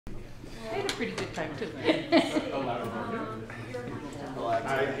pretty good time too.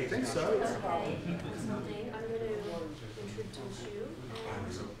 I think so. Okay. Something. I'm going to introduce you.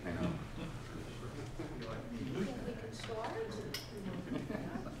 I think we can start.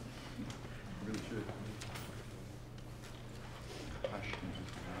 Really should.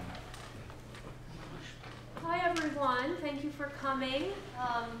 Hi everyone, thank you for coming.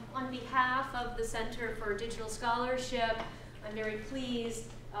 On behalf of the Center for Digital Scholarship, I'm very pleased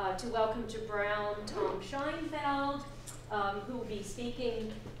to welcome to Brown Tom Scheinfeldt, who will be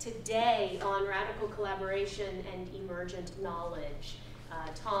speaking today on radical collaboration and emergent knowledge.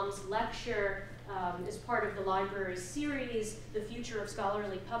 Tom's lecture is part of the library's series, The Future of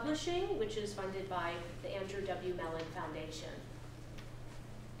Scholarly Publishing, which is funded by the Andrew W. Mellon Foundation.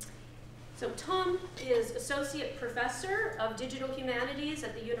 So Tom is Associate Professor of Digital Humanities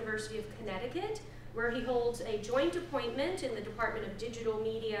at the University of Connecticut, where he holds a joint appointment in the Department of Digital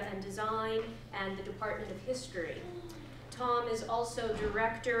Media and Design and the Department of History. Tom is also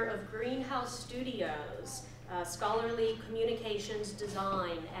Director of Greenhouse Studios, Scholarly Communications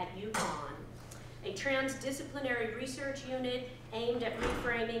Design at UConn, a transdisciplinary research unit aimed at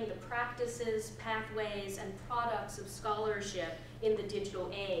reframing the practices, pathways, and products of scholarship in the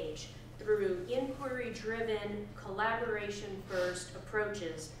digital age through inquiry-driven, collaboration-first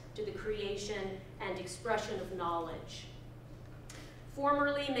approaches to the creation and expression of knowledge.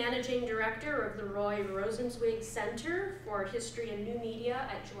 Formerly Managing Director of the Roy Rosenzweig Center for History and New Media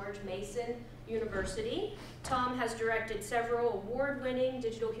at George Mason University, Tom has directed several award-winning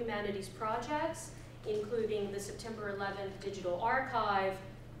digital humanities projects, including the September 11th Digital Archive,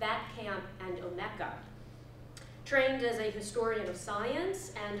 BatCamp, and Omeka. Trained as a historian of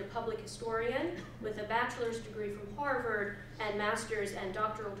science and a public historian with a bachelor's degree from Harvard and master's and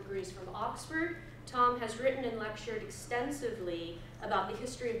doctoral degrees from Oxford, Tom has written and lectured extensively about the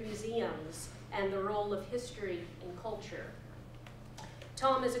history of museums and the role of history in culture.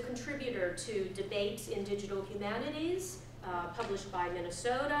 Tom is a contributor to Debates in Digital Humanities, published by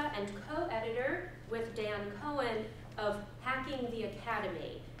Minnesota, and co-editor with Dan Cohen of Hacking the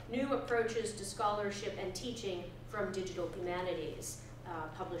Academy, New Approaches to Scholarship and Teaching from Digital Humanities,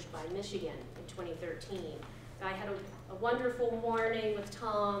 published by Michigan in 2013. I had a wonderful morning with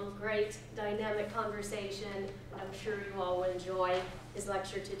Tom, great dynamic conversation. I'm sure you all will enjoy his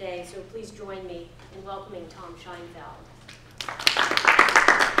lecture today, so please join me in welcoming Tom Scheinfeldt.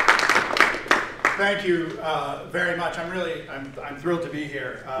 Thank you very much. I'm thrilled to be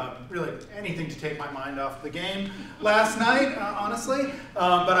here. Really, anything to take my mind off the game last night, honestly.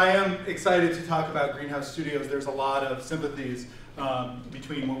 But I am excited to talk about Greenhouse Studios. There's a lot of sympathies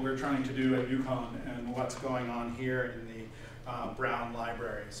between what we're trying to do at UConn and what's going on here in the Brown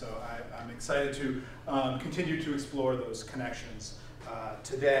Library. So I'm excited to continue to explore those connections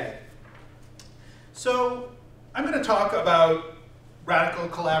today. So I'm going to talk about radical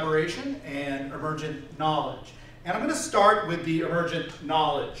collaboration and emergent knowledge. And I'm going to start with the emergent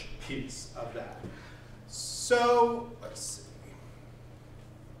knowledge piece of that. So, let's see.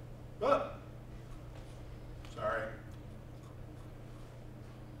 Oh, sorry.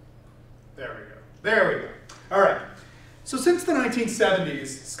 There we go. There we go. All right. So since the 1970s,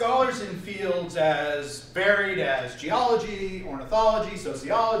 scholars in fields as varied as geology, ornithology,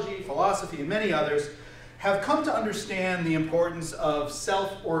 sociology, philosophy, and many others have come to understand the importance of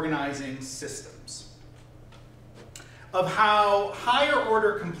self-organizing systems, of how higher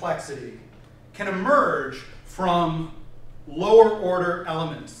order complexity can emerge from lower order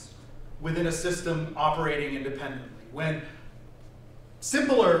elements within a system operating independently. When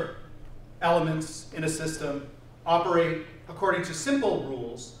simpler elements in a system operate according to simple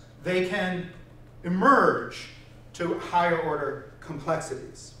rules, they can emerge to higher order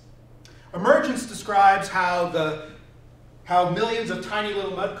complexities. Emergence describes how millions of tiny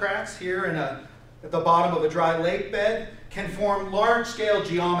little mud cracks here at the bottom of a dry lake bed can form large-scale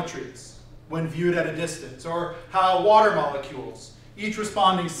geometries when viewed at a distance, or how water molecules, each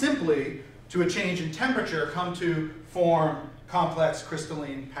responding simply to a change in temperature, come to form complex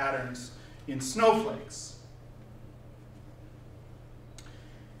crystalline patterns in snowflakes.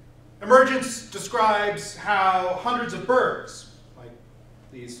 Emergence describes how hundreds of birds, like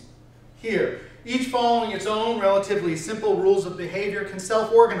these here, each following its own relatively simple rules of behavior, can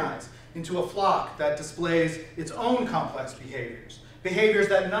self-organize into a flock that displays its own complex behaviors, behaviors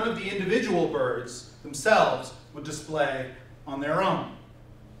that none of the individual birds themselves would display on their own.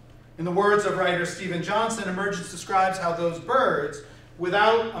 In the words of writer Stephen Johnson, emergence describes how those birds,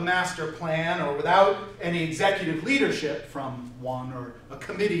 without a master plan or without any executive leadership from one or a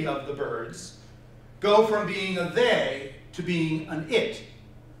committee of the birds, go from being a they to being an it.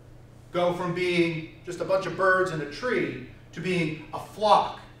 go from being just a bunch of birds in a tree to being a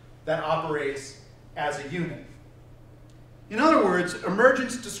flock that operates as a unit. In other words,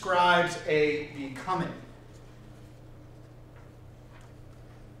 emergence describes a becoming.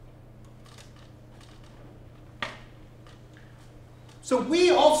 So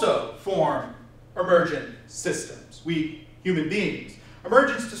we also form emergent systems, we human beings.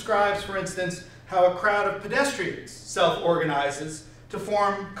 Emergence describes, for instance, how a crowd of pedestrians self-organizes to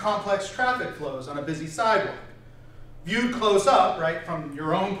form complex traffic flows on a busy sidewalk. Viewed close up, right, from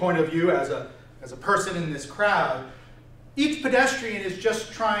your own point of view as a person in this crowd, each pedestrian is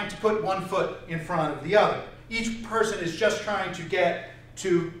just trying to put one foot in front of the other. Each person is just trying to get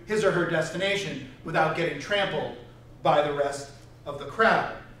to his or her destination without getting trampled by the rest of the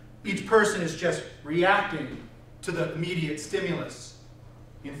crowd. Each person is just reacting to the immediate stimulus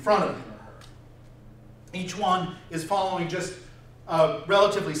in front of him or her. Each one is following just a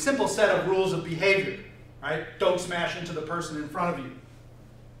relatively simple set of rules of behavior, right? Don't smash into the person in front of you,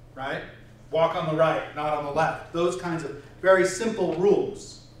 right? Walk on the right, not on the left. Those kinds of very simple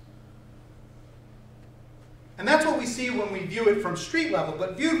rules. And that's what we see when we view it from street level.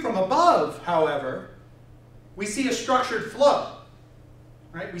 But viewed from above, however, we see a structured flow,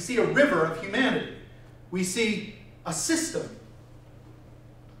 right? We see a river of humanity. We see a system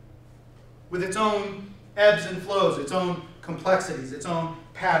with its own ebbs and flows, its own complexities, its own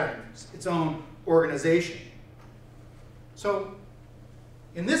patterns, its own organization. So,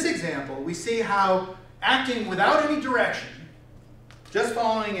 in this example, we see how acting without any direction, just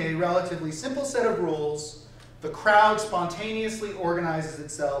following a relatively simple set of rules, the crowd spontaneously organizes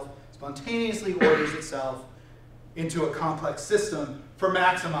itself, spontaneously orders itself into a complex system for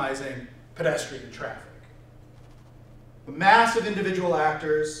maximizing pedestrian traffic. The mass of individual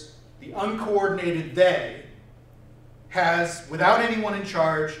actors, the uncoordinated they, has, without anyone in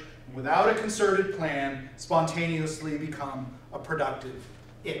charge, without a concerted plan, spontaneously become a productive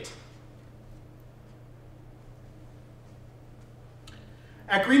it.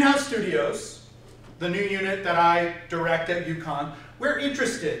 At Greenhouse Studios, the new unit that I direct at UConn, we're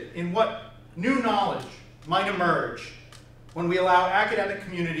interested in what new knowledge might emerge when we allow academic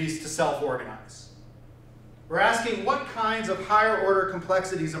communities to self-organize. We're asking what kinds of higher order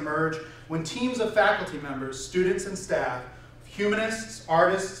complexities emerge when teams of faculty members, students and staff, humanists,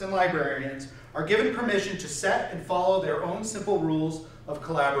 artists, and librarians are given permission to set and follow their own simple rules of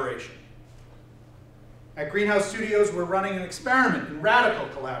collaboration. At Greenhouse Studios, we're running an experiment in radical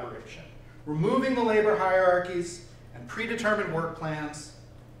collaboration, removing the labor hierarchies and predetermined work plans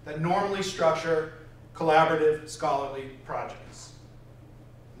that normally structure collaborative scholarly projects.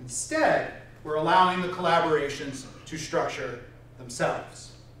 Instead, we're allowing the collaborations to structure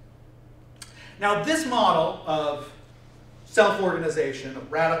themselves. Now, this model of self-organization,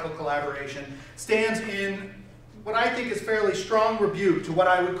 of radical collaboration, stands in what I think is fairly strong rebuke to what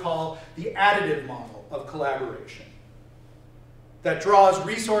I would call the additive model of collaboration, that draws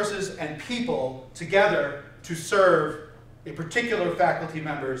resources and people together to serve a particular faculty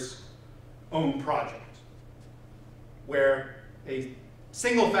member's own project, where a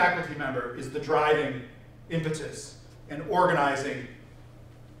single faculty member is the driving impetus and organizing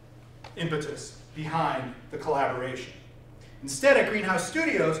impetus behind the collaboration. Instead, at Greenhouse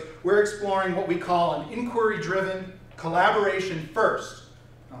Studios, we're exploring what we call an inquiry-driven collaboration first.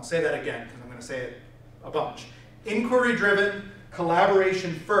 And I'll say that again because I'm going to say it a bunch. Inquiry-driven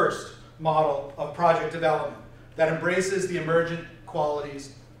collaboration first model of project development that embraces the emergent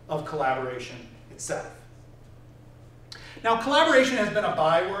qualities of collaboration itself. Now, collaboration has been a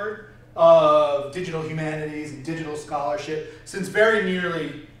byword of digital humanities and digital scholarship since very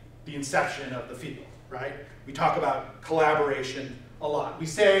nearly the inception of the field, right? We talk about collaboration a lot. We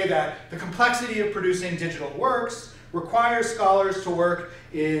say that the complexity of producing digital works requires scholars to work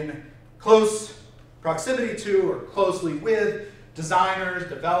in close proximity to or closely with designers,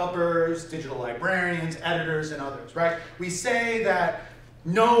 developers, digital librarians, editors, and others, right? We say that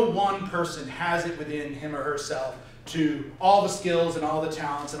no one person has it within him or herself to all the skills and all the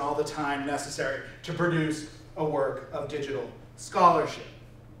talents and all the time necessary to produce a work of digital scholarship.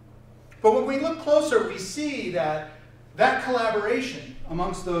 But when we look closer, we see that that collaboration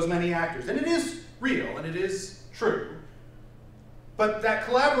amongst those many actors, and it is real and it is true, but that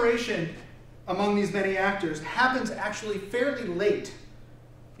collaboration among these many actors happens actually fairly late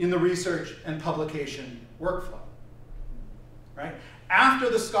in the research and publication workflow, right? After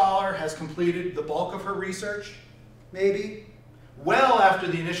the scholar has completed the bulk of her research, maybe, well after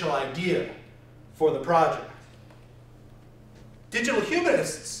the initial idea for the project. Digital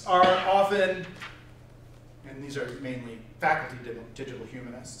humanists are often, and these are mainly faculty digital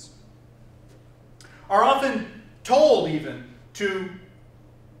humanists, are often told even to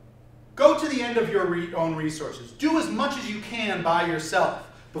go to the end of your own resources. Do as much as you can by yourself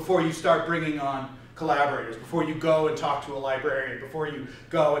before you start bringing on collaborators, before you go and talk to a librarian, before you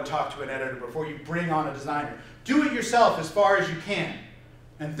go and talk to an editor, before you bring on a designer. Do it yourself as far as you can,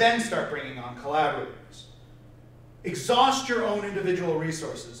 and then start bringing on collaborators. Exhaust your own individual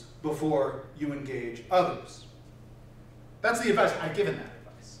resources before you engage others. That's the advice. I've given that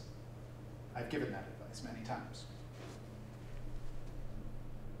advice. I've given that advice many times.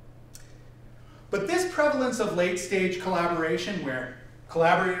 But this prevalence of late-stage collaboration, where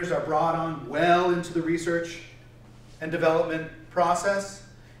collaborators are brought on well into the research and development process,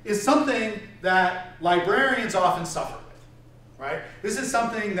 is something that librarians often suffer with, right? This is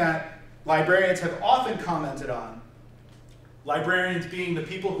something that librarians have often commented on. Librarians being the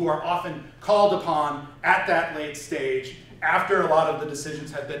people who are often called upon at that late stage, after a lot of the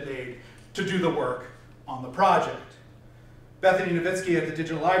decisions have been made, to do the work on the project. Bethany Nowitzki at the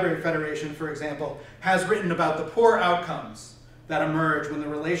Digital Library Federation, for example, has written about the poor outcomes that emerge when the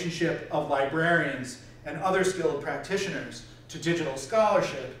relationship of librarians and other skilled practitioners to digital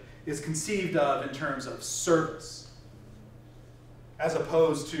scholarship is conceived of in terms of service, as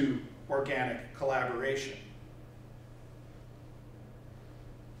opposed to organic collaboration.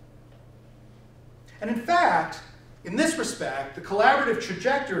 And in fact, in this respect, the collaborative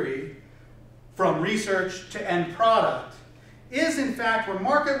trajectory from research to end product is in fact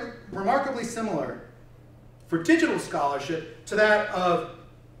remarkably similar for digital scholarship to that of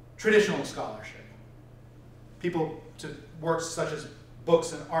traditional scholarship. People to works such as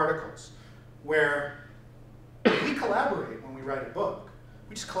books and articles, where we collaborate when we write a book.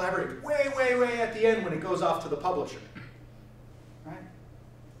 We just collaborate way, way, way at the end when it goes off to the publisher. Right?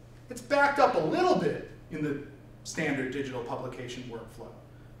 It's backed up a little bit in the standard digital publication workflow,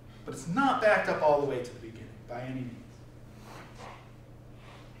 but it's not backed up all the way to the beginning by any means.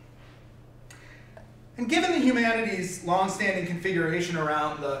 And given the humanities' long-standing configuration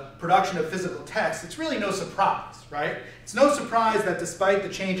around the production of physical text, it's really no surprise, right? It's no surprise that despite the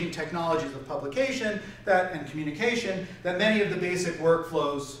changing technologies of publication and communication, that many of the basic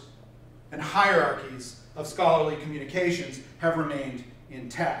workflows and hierarchies of scholarly communications have remained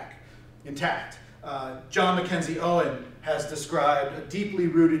intact. John Mackenzie Owen has described a deeply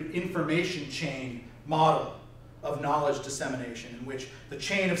rooted information chain model of knowledge dissemination, in which the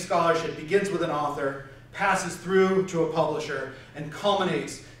chain of scholarship begins with an author, passes through to a publisher, and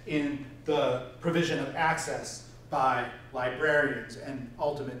culminates in the provision of access by librarians and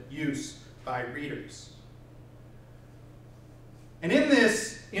ultimate use by readers. And in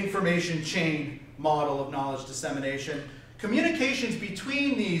this information chain model of knowledge dissemination, communications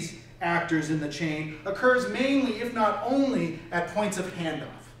between these actors in the chain occurs mainly, if not only, at points of handoff.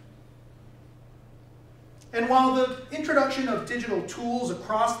 And while the introduction of digital tools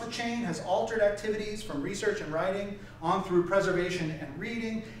across the chain has altered activities from research and writing on through preservation and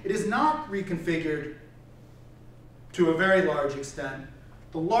reading, it is not reconfigured to a very large extent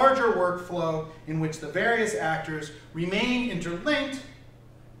the larger workflow in which the various actors remain interlinked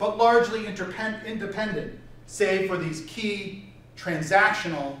but largely independent, save for these key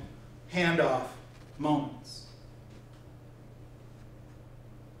transactional handoff moments.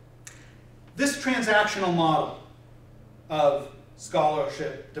 This transactional model of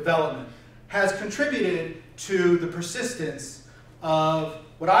scholarship development has contributed to the persistence of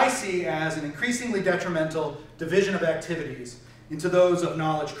what I see as an increasingly detrimental division of activities into those of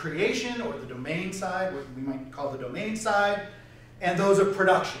knowledge creation, or the domain side, what we might call the domain side, and those of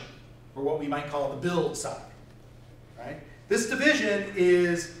production, or what we might call the build side. Right? This division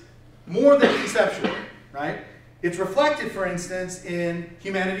is more than conceptual, right? It's reflected, for instance, in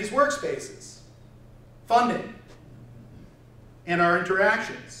humanities workspaces, funding, and our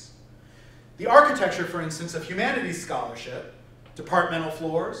interactions. The architecture, for instance, of humanities scholarship, departmental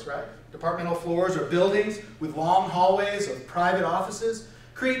floors, right? Departmental floors or buildings with long hallways of private offices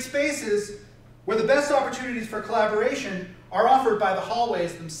create spaces where the best opportunities for collaboration are offered by the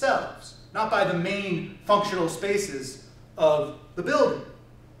hallways themselves, not by the main functional spaces of the building.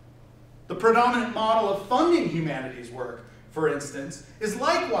 The predominant model of funding humanities work, for instance, is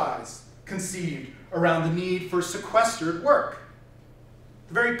likewise conceived around the need for sequestered work.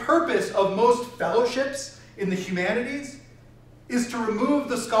 The very purpose of most fellowships in the humanities is to remove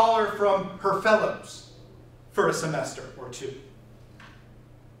the scholar from her fellows for a semester or two.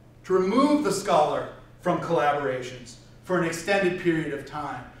 To remove the scholar from collaborations for an extended period of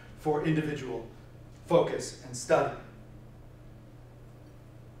time for individual focus and study.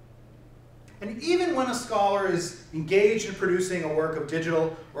 And even when a scholar is engaged in producing a work of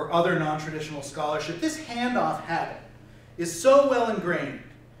digital or other non-traditional scholarship, this handoff habit is so well ingrained,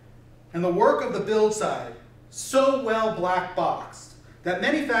 and the work of the build side so well black boxed, that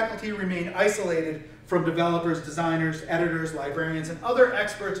many faculty remain isolated from developers, designers, editors, librarians, and other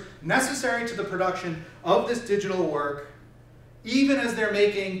experts necessary to the production of this digital work, even as they're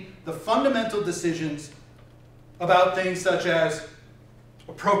making the fundamental decisions about things such as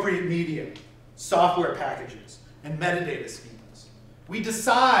appropriate media, software packages, and metadata schemas. We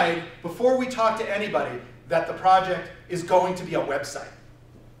decide before we talk to anybody that the project is going to be a website,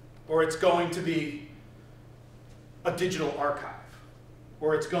 or it's going to be a digital archive,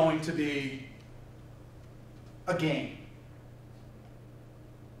 or it's going to be a game.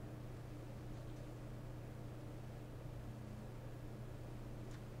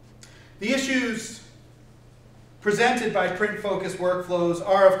 The issues presented by print-focused workflows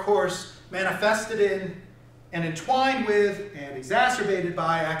are, of course, manifested in and entwined with and exacerbated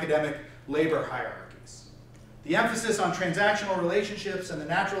by academic labor hierarchies. The emphasis on transactional relationships and the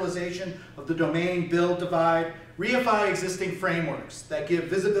naturalization of the domain-build divide reify existing frameworks that give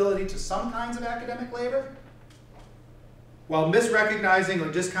visibility to some kinds of academic labor, while misrecognizing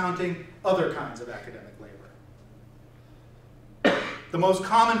or discounting other kinds of academic labor. The most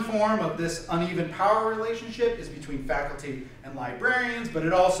common form of this uneven power relationship is between faculty and librarians, but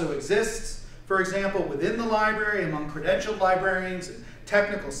it also exists, for example, within the library among credentialed librarians and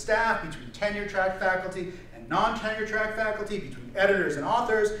technical staff, between tenure-track faculty and non-tenure-track faculty, between editors and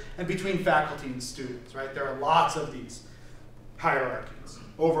authors, and between faculty and students, right? There are lots of these hierarchies,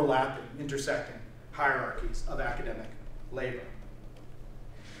 overlapping, intersecting hierarchies of academic labor.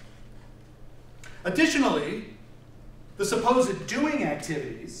 Additionally, the supposed doing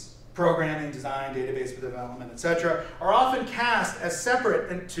activities, programming, design, database development, etc., are often cast as separate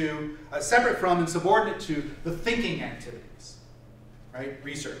from and subordinate to the thinking activities, right?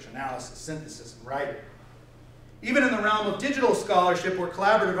 Research, analysis, synthesis, and writing. Even in the realm of digital scholarship, where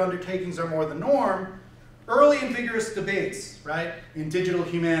collaborative undertakings are more the norm, early and vigorous debates, right, in digital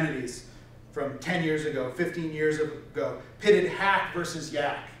humanities from 10 years ago, 15 years ago, pitted hack versus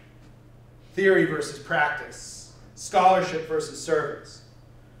yak, theory versus practice, scholarship versus service.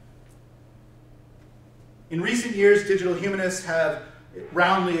 In recent years, digital humanists have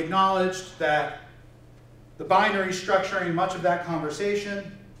roundly acknowledged that the binary structuring much of that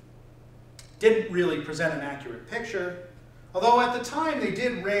conversation didn't really present an accurate picture, although at the time they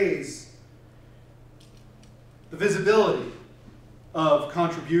did raise the visibility of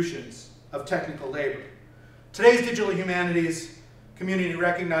contributions of technical labor. Today's digital humanities community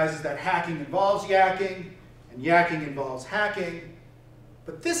recognizes that hacking involves yakking, and yakking involves hacking,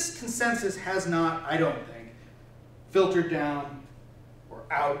 but this consensus has not, I don't think, filtered down or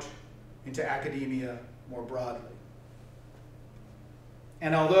out into academia more broadly.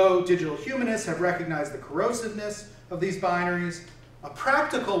 And although digital humanists have recognized the corrosiveness of these binaries, a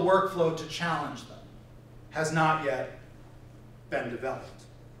practical workflow to challenge them has not yet been developed.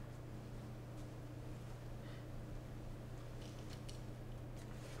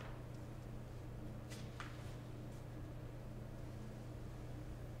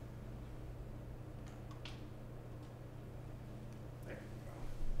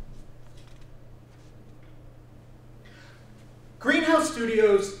 Greenhouse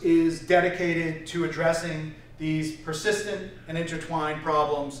Studios is dedicated to addressing these persistent and intertwined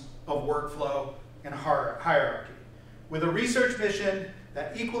problems of workflow and hierarchy, with a research mission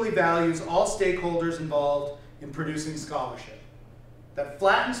that equally values all stakeholders involved in producing scholarship, that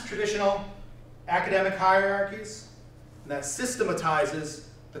flattens traditional academic hierarchies, and that systematizes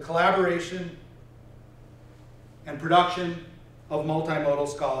the collaboration and production of multimodal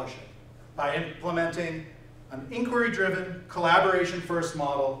scholarship by implementing an inquiry-driven, collaboration-first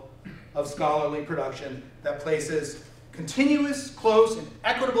model of scholarly production that places continuous, close, and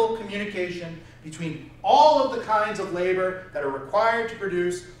equitable communication between all of the kinds of labor that are required to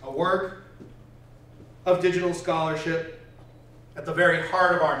produce a work of digital scholarship at the very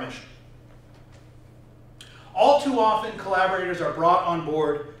heart of our mission. All too often, collaborators are brought on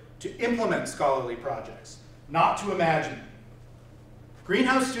board to implement scholarly projects, not to imagine them.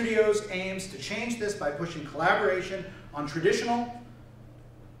 Greenhouse Studios aims to change this by pushing collaboration on traditional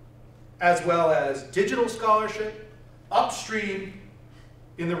as well as digital scholarship upstream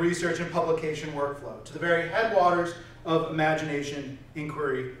in the research and publication workflow to the very headwaters of imagination,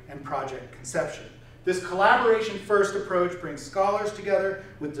 inquiry, and project conception. This collaboration-first approach brings scholars together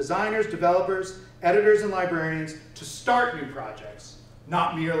with designers, developers, editors, and librarians to start new projects,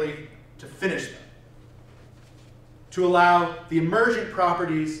 not merely to finish them, to allow the emergent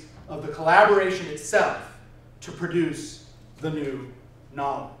properties of the collaboration itself to produce the new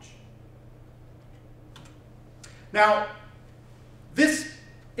knowledge. Now, this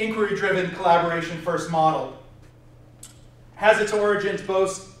inquiry-driven collaboration-first model has its origins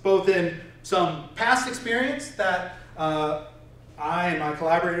both in some past experience that I and my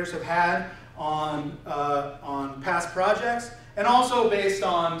collaborators have had on past projects, and also based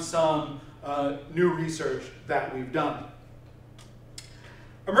on some new research that we've done.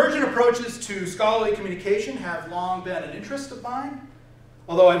 Emergent approaches to scholarly communication have long been an interest of mine,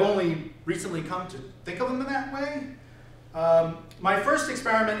 although I've only recently come to think of them in that way. My first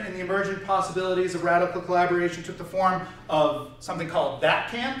experiment in the emergent possibilities of radical collaboration took the form of something called that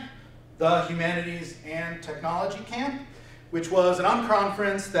camp, the Humanities and Technology Camp, which was an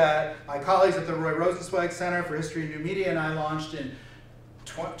unconference that my colleagues at the Roy Rosenzweig Center for History and New Media and I launched in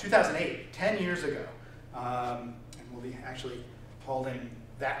 2008, 10 years ago. And we'll be actually holding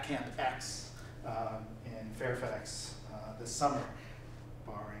that Camp X in Fairfax this summer,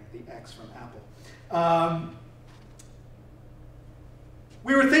 borrowing the X from Apple.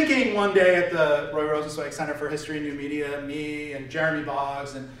 We were thinking one day at the Roy Rosenzweig Center for History and New Media, me and Jeremy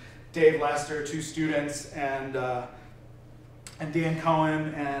Boggs and Dave Lester, two students, and Dan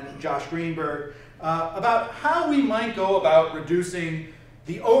Cohen and Josh Greenberg, about how we might go about reducing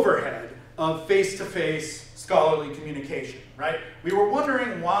the overhead of face-to-face scholarly communication, right? We were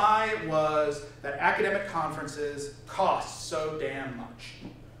wondering why it was that academic conferences cost so damn much,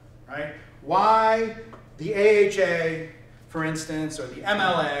 right? Why the AHA, for instance, or the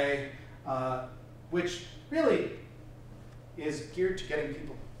MLA, which really is geared to getting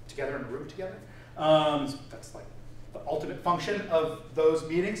people together in a room together. That's like the ultimate function of those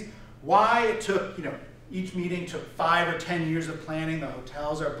meetings. Why it took, each meeting took 5 or 10 years of planning. The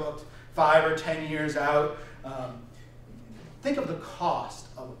hotels are booked 5 or 10 years out. Think of the cost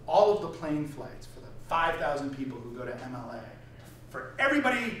of all of the plane flights for the 5,000 people who go to MLA, for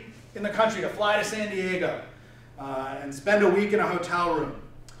everybody in the country to fly to San Diego and spend a week in a hotel room.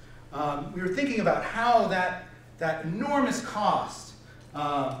 We were thinking about how that enormous cost,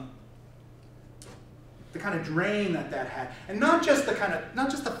 the kind of drain that had, and not just the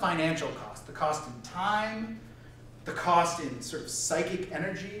financial cost, the cost in time, the cost in sort of psychic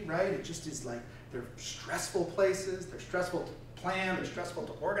energy, right? It just is like, they're stressful places, they're stressful to plan, they're stressful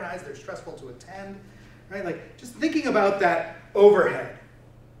to organize, they're stressful to attend, right? Like, just thinking about that overhead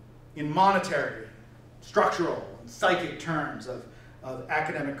in monetary, structural, and psychic terms of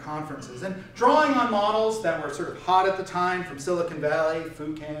academic conferences, and drawing on models that were sort of hot at the time from Silicon Valley,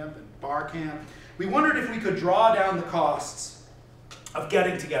 Foo Camp and Bar Camp, we wondered if we could draw down the costs of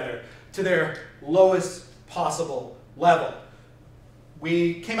getting together to their lowest possible level.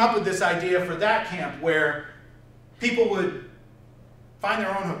 We came up with this idea for that camp where people would find their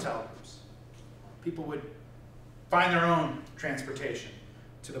own hotel rooms. People would find their own transportation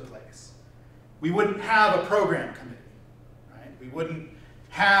to the place. We wouldn't have a program committee, right? We wouldn't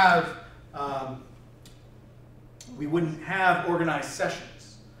have organized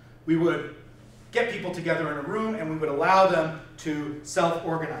sessions. We would get people together in a room and we would allow them to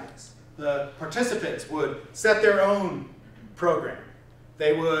self-organize. The participants would set their own program.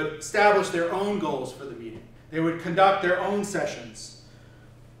 They would establish their own goals for the meeting. They would conduct their own sessions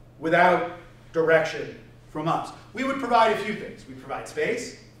without direction from us. We would provide a few things. We'd provide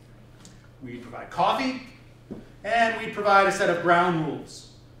space, we'd provide coffee, and we'd provide a set of ground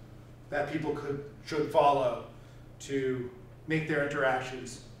rules that people should follow to make their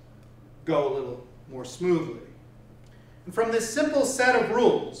interactions go a little more smoothly. And from this simple set of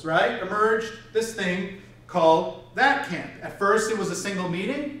rules, right, emerged this thing called that camp. At first it was a single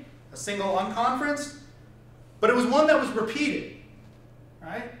meeting, a single unconference, but it was one that was repeated,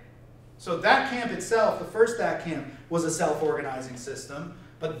 right? So that camp itself, the first that camp, was a self-organizing system,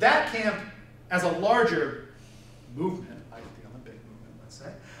 but that camp as a larger movement, like the Olympic movement, let's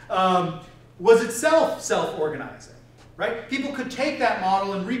say, was itself self-organizing, right? People could take that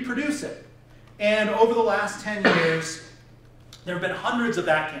model and reproduce it. And over the last 10 years, there have been hundreds of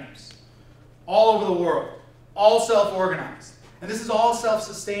that camps all over the world, all self-organized. And this is all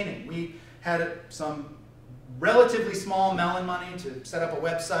self-sustaining. We had some relatively small Mellon money to set up a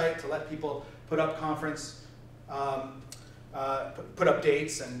website to let people put up conference, put up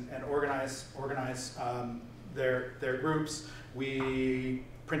dates and organize their groups. We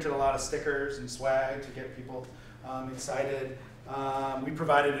printed a lot of stickers and swag to get people excited. We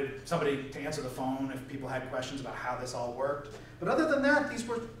provided somebody to answer the phone if people had questions about how this all worked. But other than that, these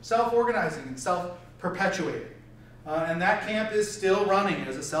were self-organizing and self-perpetuating. And that camp is still running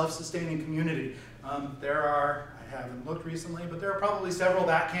as a self-sustaining community. I haven't looked recently, but there are probably several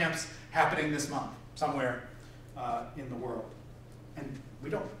that camps happening this month somewhere in the world. And we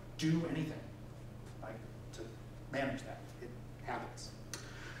don't do anything to manage that. It happens.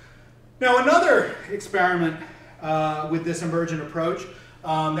 Now, another experiment with this emergent approach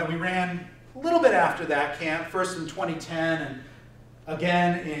that we ran a little bit after that camp, first in 2010 and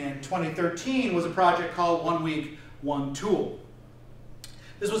again in 2013, was a project called 1 Week, 1 Tool.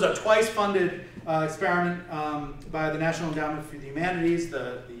 This was a twice-funded experiment by the National Endowment for the Humanities,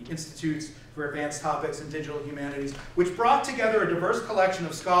 the Institutes for Advanced Topics in Digital Humanities, which brought together a diverse collection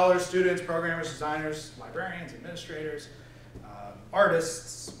of scholars, students, programmers, designers, librarians, administrators,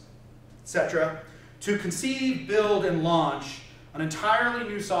 artists, etc., to conceive, build, and launch an entirely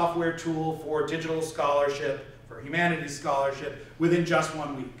new software tool for digital scholarship, for humanities scholarship, within just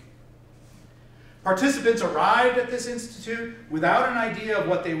 1 week. Participants arrived at this institute without an idea of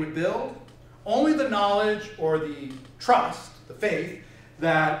what they would build, only the knowledge or the trust, the faith,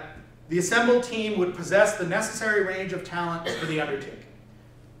 that the assembled team would possess the necessary range of talent for the undertaking.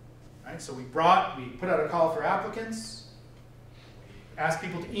 Right? So we put out a call for applicants, we asked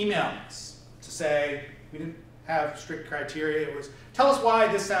people to email us to say, we didn't have strict criteria, it was, tell us why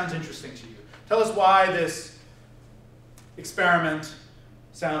this sounds interesting to you. Tell us why this experiment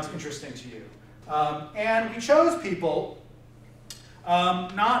sounds interesting to you. And we chose people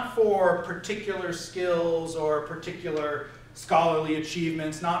not for particular skills or particular scholarly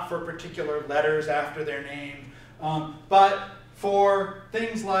achievements, not for particular letters after their name, but for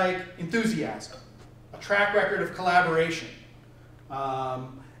things like enthusiasm, a track record of collaboration,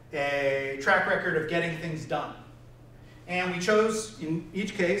 a track record of getting things done. And we chose, in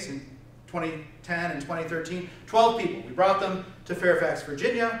each case, in 2010 and 2013, 12 people. We brought them to Fairfax,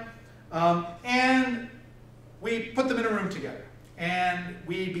 Virginia, and we put them in a room together. And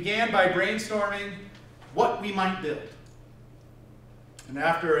we began by brainstorming what we might build. And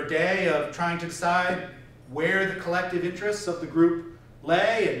after a day of trying to decide where the collective interests of the group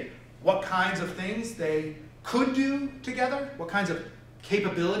lay and what kinds of things they could do together, what kinds of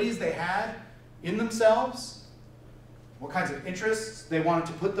capabilities they had in themselves, what kinds of interests they wanted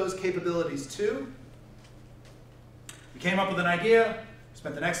to put those capabilities to, we came up with an idea,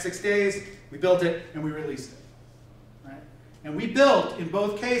 spent the next 6 days, we built it, and we released it. Right? And we built, in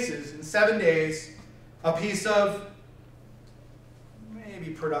both cases, in 7 days, a piece of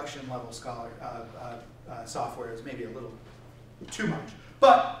maybe production level software is maybe a little too much,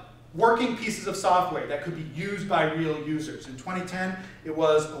 but working pieces of software that could be used by real users. In 2010, it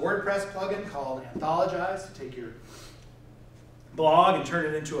was a WordPress plugin called Anthologize to take your blog and turn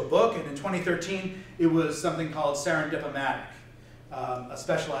it into a book. And in 2013, it was something called Serendipomatic, a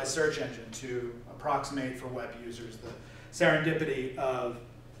specialized search engine to approximate for web users the serendipity of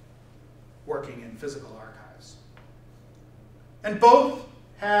working in physical archives. And both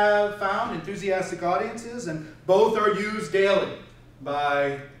have found enthusiastic audiences, and both are used daily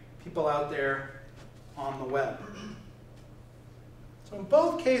by people out there on the web. So in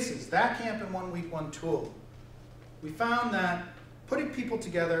both cases, that camp and 1 Week, 1 Tool, we found that putting people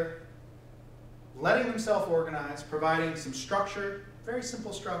together, letting them self-organize, providing some structure, very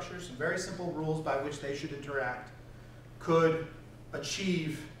simple structures, some very simple rules by which they should interact, could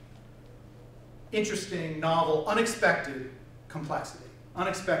achieve interesting, novel, unexpected complexity,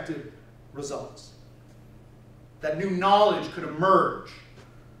 unexpected results. That new knowledge could emerge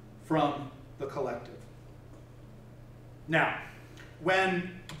from the collective. Now,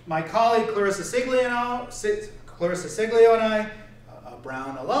 when my colleague Clarissa Siglio and I, a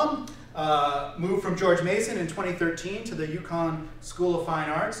Brown alum, moved from George Mason in 2013 to the UConn School of Fine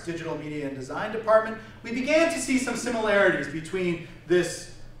Arts, Digital Media and Design Department, we began to see some similarities between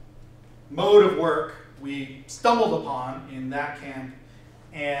this mode of work we stumbled upon in that camp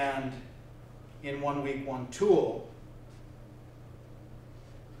and in 1 Week, 1 Tool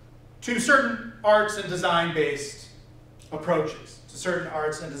to certain arts and design-based approaches, to certain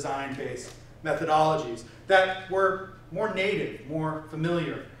arts and design-based methodologies that were more native, more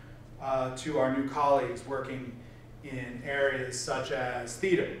familiar to our new colleagues working in areas such as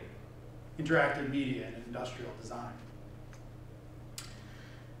theater, interactive media, and industrial design.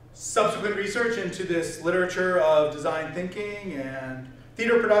 Subsequent research into this literature of design thinking and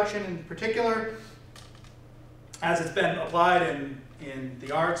theater production in particular, as it's been applied in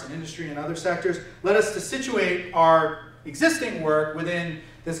the arts and industry and other sectors, led us to situate our existing work within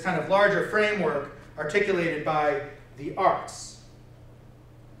this kind of larger framework articulated by the arts.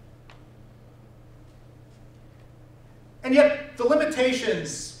 And yet the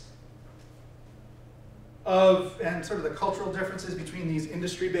limitations of, and sort of the cultural differences between these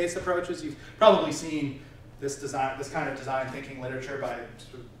industry-based approaches, you've probably seen this kind of design thinking literature by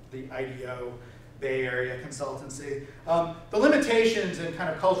sort of the IDEO Bay Area consultancy. The limitations and kind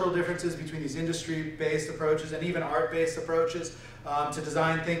of cultural differences between these industry-based approaches and even art-based approaches to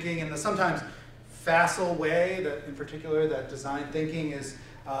design thinking, and the sometimes facile way that, in particular, that design thinking is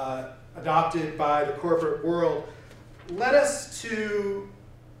adopted by the corporate world, led us to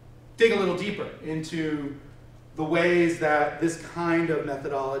dig a little deeper into the ways that this kind of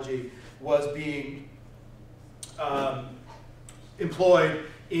methodology was being employed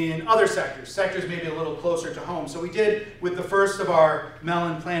in other sectors maybe a little closer to home. So we did, with the first of our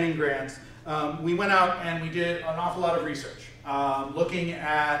Mellon planning grants, we went out and we did an awful lot of research, looking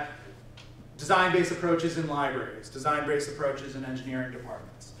at design-based approaches in libraries, design-based approaches in engineering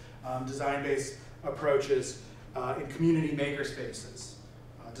departments, design-based approaches in community makerspaces,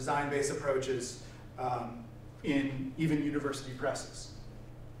 design-based approaches in even university presses.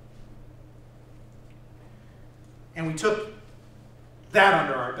 And we took that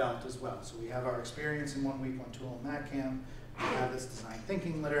under our belt as well. So we have our experience in 1 week, 1 tool, and MatCam. We have this design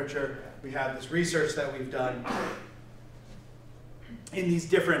thinking literature. We have this research that we've done in these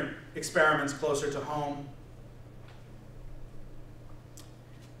different experiments closer to home.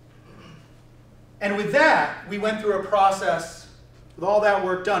 And with that, we went through a process, with all that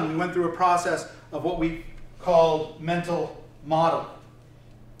work done, we went through a process of what we called mental modeling.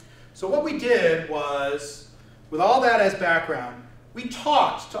 So what we did was, with all that as background, we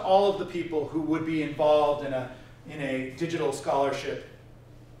talked to all of the people who would be involved in a digital scholarship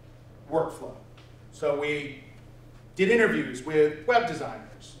workflow. So we did interviews with web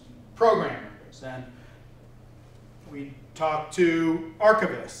designers, programmers, and we talked to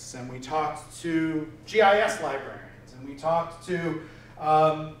archivists, and we talked to GIS librarians, and we talked to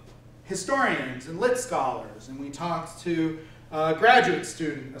historians and lit scholars, and we talked to graduate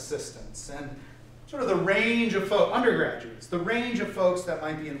student assistants, and sort of the range of folks, undergraduates, the range of folks that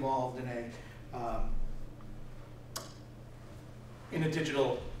might be involved in a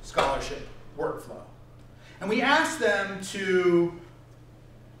digital scholarship workflow. And we asked them to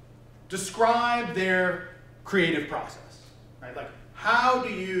describe their creative process, right? Like, how do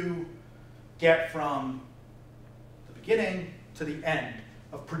you get from the beginning to the end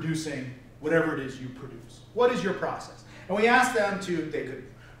of producing whatever it is you produce? What is your process? And we asked them to, they could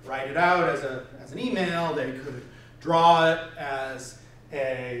write it out as an email, they could draw it as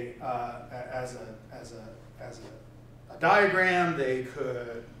a diagram, they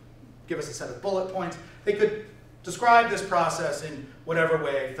could give us a set of bullet points, they could describe this process in whatever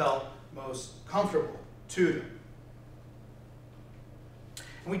way felt most comfortable to them.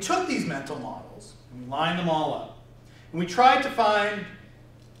 And we took these mental models, and we lined them all up, and we tried to find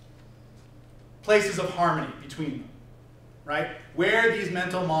places of harmony between them, right? Where these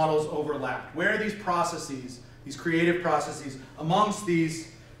mental models overlap, where these processes, these creative processes amongst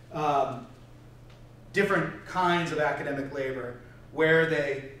these different kinds of academic labor, where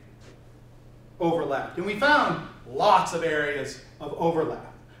they overlapped. And we found lots of areas of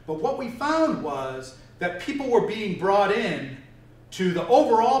overlap. But what we found was that people were being brought in to the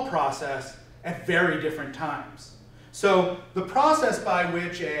overall process at very different times. So the process by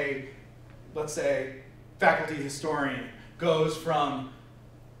which a, let's say, faculty historian goes from,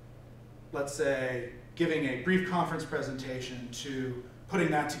 let's say, giving a brief conference presentation to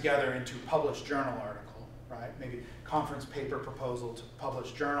putting that together into a published journal article, right? Maybe conference paper proposal to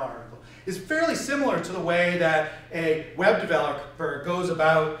published journal article, is fairly similar to the way that a web developer goes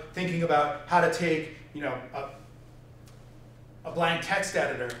about thinking about how to take, you know, a blank text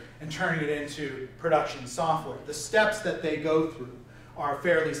editor and turning it into production software. The steps that they go through are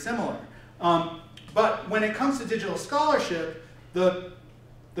fairly similar. But when it comes to digital scholarship, the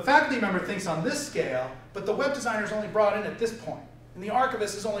faculty member thinks on this scale, but the web designer is only brought in at this point, and the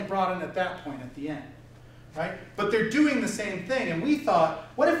archivist is only brought in at that point at the end, right? But they're doing the same thing, and we thought,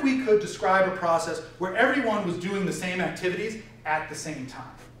 what if we could describe a process where everyone was doing the same activities at the same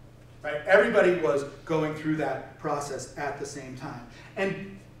time, right? Everybody was going through that process at the same time.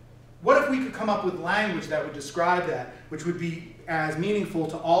 And what if we could come up with language that would describe that, which would be as meaningful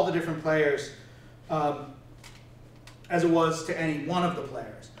to all the different players as it was to any one of the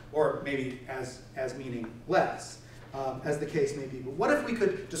players, or maybe as meaningless, as the case may be. But what if we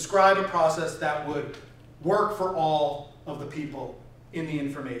could describe a process that would work for all of the people in the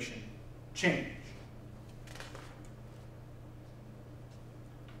information chain?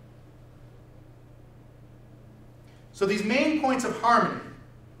 So these main points of harmony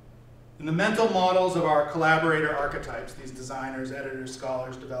in the mental models of our collaborator archetypes, these designers, editors,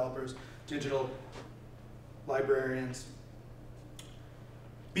 scholars, developers, digital librarians,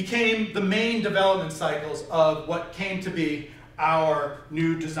 became the main development cycles of what came to be our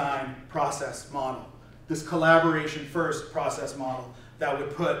new design process model. This collaboration first process model that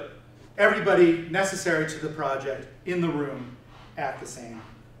would put everybody necessary to the project in the room at the same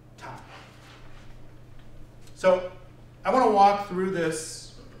time. So I want to walk through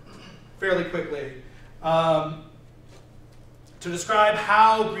this fairly quickly to describe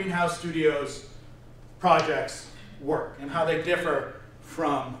how Greenhouse Studios projects work and how they differ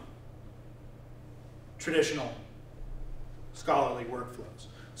from traditional scholarly workflows.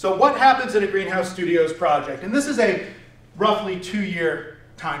 So what happens in a Greenhouse Studios project? And this is a roughly 2-year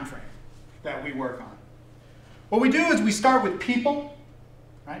time frame that we work on. What we do is we start with people,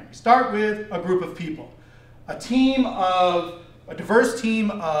 right? We start with a group of people. A diverse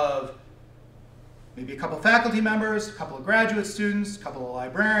team of maybe a couple of faculty members, a couple of graduate students, a couple of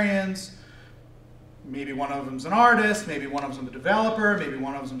librarians, maybe one of them's an artist, maybe one of them's a developer, maybe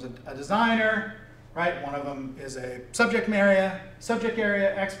one of them's a designer, right? One of them is a subject area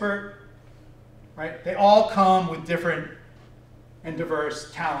expert, right? They all come with different and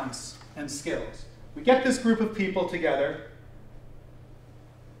diverse talents and skills. We get this group of people together,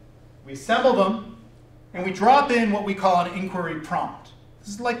 we assemble them, and we drop in what we call an inquiry prompt. This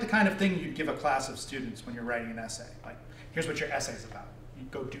is like the kind of thing you'd give a class of students when you're writing an essay. Like, here's what your essay's about. You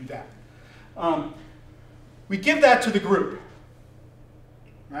go do that. We give that to the group,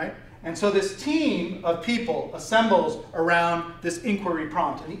 right? And so this team of people assembles around this inquiry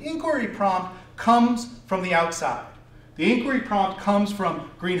prompt. And the inquiry prompt comes from the outside. The inquiry prompt comes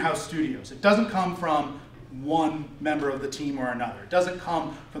from Greenhouse Studios. It doesn't come from one member of the team or another. It doesn't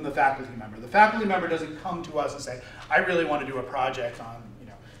come from the faculty member. The faculty member doesn't come to us and say, I really want to do a project on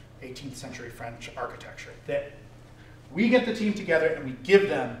 18th century French architecture. We get the team together and we give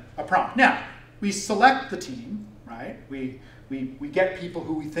them a prompt. Now, we select the team, right? We get people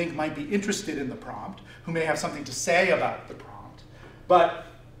who we think might be interested in the prompt, who may have something to say about the prompt. But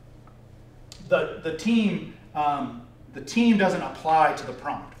the team doesn't apply to the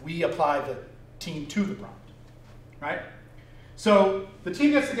prompt. We apply the team to the prompt, right? So the team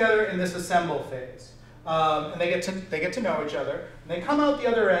gets together in this assemble phase. And they get to know each other. And they come out the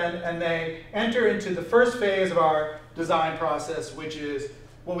other end and they enter into the first phase of our design process, which is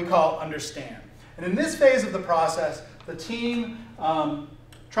what we call understand. And in this phase of the process, the team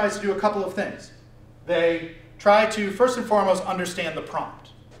tries to do a couple of things. They try to, first and foremost, understand the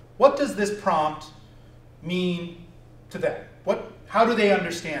prompt. What does this prompt mean to them? How do they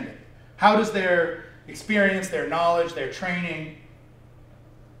understand it? How does their experience, their knowledge, their training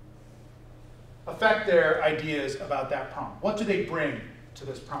affect their ideas about that prompt? What do they bring to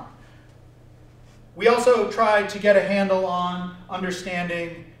this prompt? We also try to get a handle on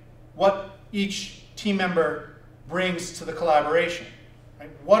understanding what each team member brings to the collaboration. Right?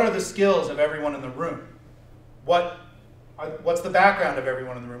 What are the skills of everyone in the room? What's the background of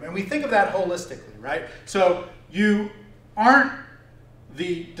everyone in the room? And we think of that holistically, right? So you aren't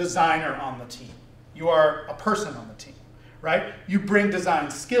the designer on the team. You are a person on the team. Right? You bring design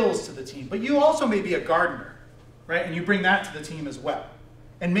skills to the team, but you also may be a gardener, right? And you bring that to the team as well.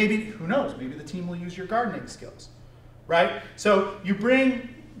 And maybe, who knows, maybe the team will use your gardening skills, right? So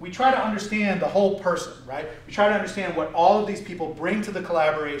we try to understand the whole person, right? We try to understand what all of these people bring to the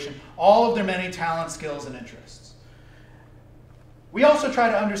collaboration, all of their many talents, skills, and interests. We also try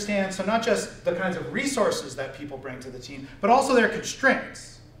to understand, so not just the kinds of resources that people bring to the team, but also their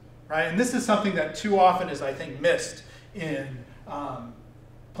constraints, right? And this is something that too often is, I think, missed in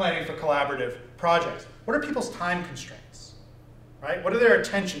planning for collaborative projects. What are people's time constraints, right? What are their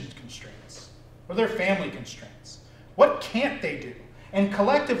attention constraints? What are their family constraints? What can't they do? And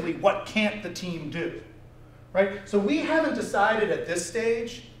collectively, what can't the team do, right? So we haven't decided at this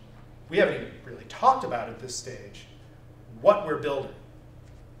stage, we haven't even really talked about at this stage, what we're building,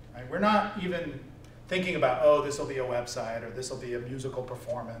 right? We're not even thinking about, oh, this will be a website, or this will be a musical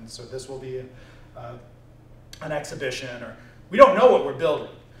performance, or this will be an exhibition, or we don't know what we're building.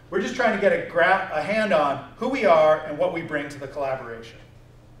 We're just trying to get a hand on who we are and what we bring to the collaboration.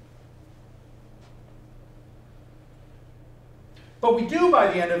 But we do, by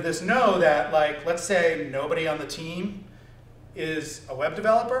the end of this, know that, like, let's say nobody on the team is a web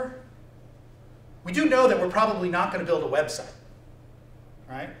developer. We do know that we're probably not going to build a website,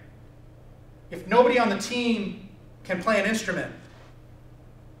 right? If nobody on the team can play an instrument,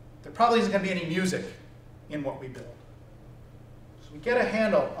 there probably isn't going to be any music in what we build. So we get a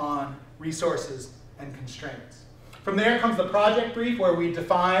handle on resources and constraints. From there comes the project brief, where we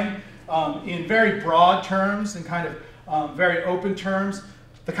define in very broad terms and kind of very open terms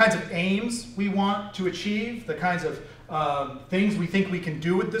the kinds of aims we want to achieve, the kinds of things we think we can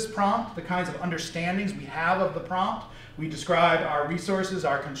do with this prompt, the kinds of understandings we have of the prompt. We describe our resources,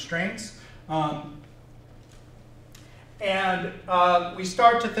 our constraints. And we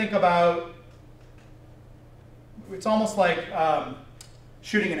start to think about, it's almost like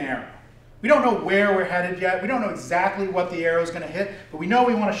shooting an arrow. We don't know where we're headed yet. We don't know exactly what the arrow is going to hit, but we know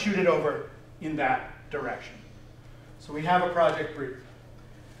we want to shoot it over in that direction. So we have a project brief.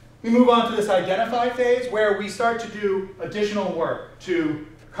 We move on to this identify phase where we start to do additional work to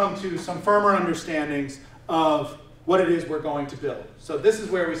come to some firmer understandings of what it is we're going to build. So this is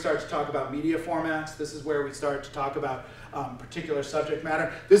where we start to talk about media formats. This is where we start to talk about particular subject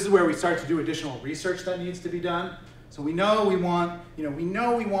matter. This is where we start to do additional research that needs to be done. So we know we want,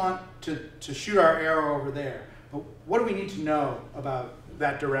 to shoot our arrow over there. But what do we need to know about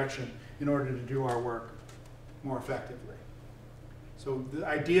that direction in order to do our work more effectively? So the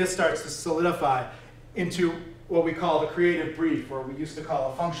idea starts to solidify into what we call the creative brief, or we used to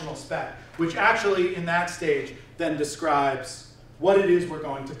call a functional spec, which actually in that stage then describes what it is we're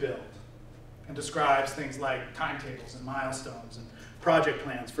going to build and describes things like timetables and milestones and project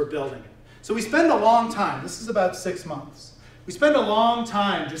plans for building it. So we spend a long time, this is about 6 months, we spend a long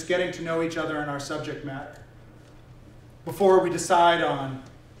time just getting to know each other and our subject matter before we decide on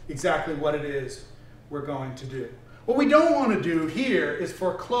exactly what it is we're going to do. What we don't want to do here is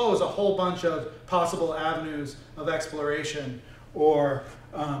foreclose a whole bunch of possible avenues of exploration or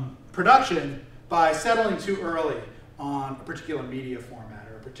production by settling too early on a particular media format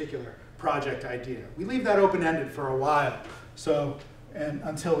or a particular project idea. We leave that open-ended for a while, and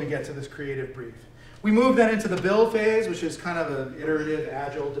until we get to this creative brief. We move then into the build phase, which is kind of an iterative,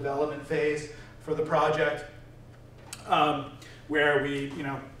 agile development phase for the project, where we,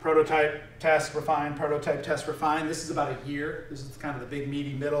 prototype, test, refine, prototype, test, refine. This is about a year. This is kind of the big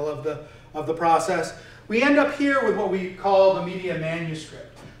meaty middle of the process. We end up here with what we call the media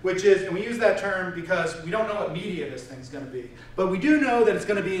manuscript, which is, and we use that term because we don't know what media this thing's going to be, but we do know that it's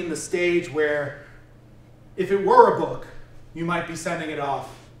going to be in the stage where, if it were a book, you might be sending it off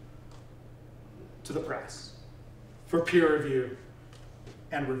to the press for peer review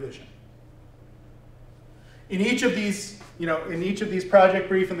and revision. In each of these, project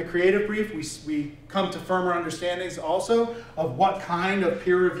brief and the creative brief, we come to firmer understandings also of what kind of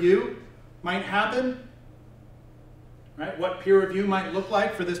peer review might happen, right? What peer review might look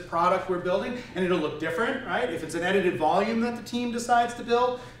like for this product we're building, and it'll look different, right? If it's an edited volume that the team decides to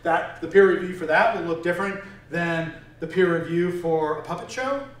build, the peer review for that will look different than the peer review for a puppet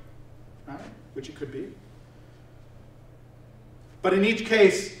show, right? Which it could be. But in each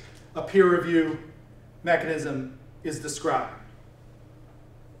case, a peer review mechanism is described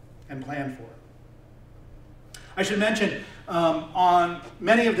and planned for. I should mention, on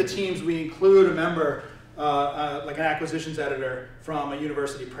many of the teams, we include a member, like an acquisitions editor from a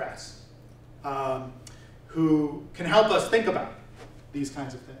university press, who can help us think about these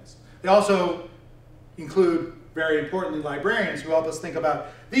kinds of things. They also include, very importantly, librarians who help us think about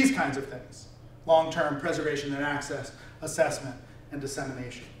these kinds of things: long-term preservation and access, assessment, and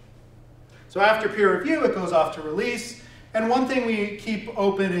dissemination. So after peer review, it goes off to release. And one thing we keep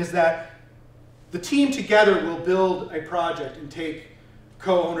open is that the team together will build a project and take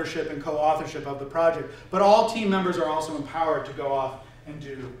co-ownership and co-authorship of the project. But all team members are also empowered to go off and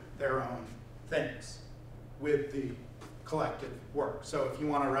do their own things with the collective work. So if you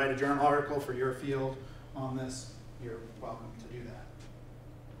want to write a journal article for your field on this, you're welcome to do that.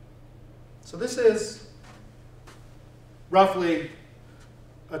 So this is roughly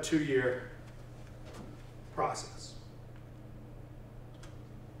a 2-year process.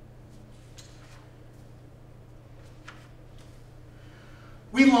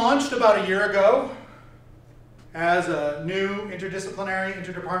 We launched about a year ago as a new interdisciplinary,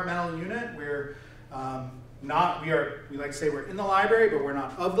 interdepartmental unit. We like to say we're in the library, but we're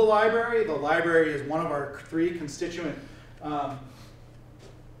not of the library. The library is one of our 3 constituent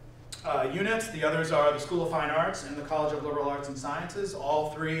units. The others are the School of Fine Arts and the College of Liberal Arts and Sciences.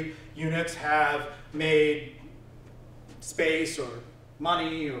 All 3 units have made space or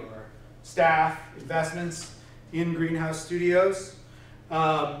money or staff investments in Greenhouse Studios.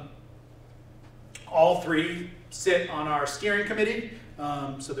 All 3 sit on our steering committee.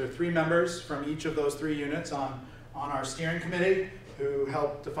 So there are 3 members from each of those 3 units on our steering committee who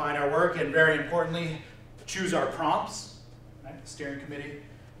help define our work and, very importantly, choose our prompts. Right? The steering committee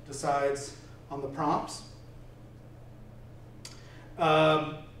decides on the prompts.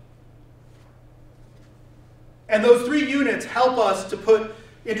 And those 3 units help us to put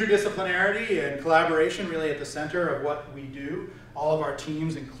interdisciplinarity and collaboration really at the center of what we do. All of our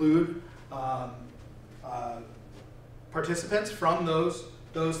teams include participants from those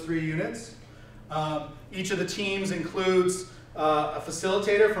 3 units. Each of the teams includes a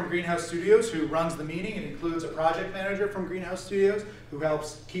facilitator from Greenhouse Studios who runs the meeting. It includes a project manager from Greenhouse Studios who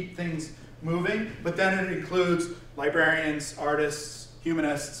helps keep things moving. But then it includes librarians, artists,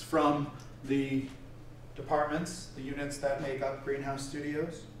 humanists from the departments, the units that make up Greenhouse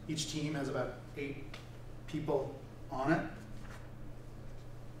Studios. Each team has about 8 people on it.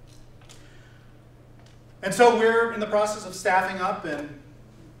 And so we're in the process of staffing up and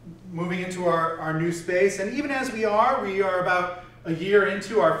moving into our new space. And even as we are about a year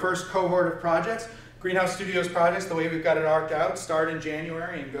into our first cohort of projects. Greenhouse Studios projects, the way we've got it arced out, start in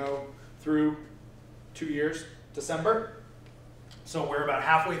January and go through 2 years, December. So we're about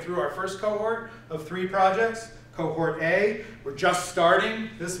halfway through our first cohort of 3 projects. Cohort A, we're just starting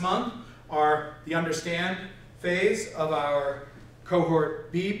this month, the understand phase of our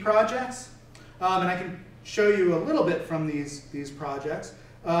cohort B projects. And I can show you a little bit from these projects.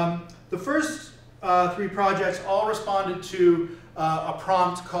 The first 3 projects all responded to a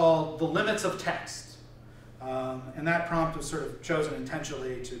prompt called the limits of text. And that prompt was sort of chosen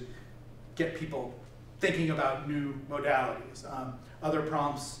intentionally to get people thinking about new modalities. Other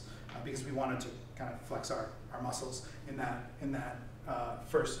prompts, because we wanted to kind of flex our muscles in that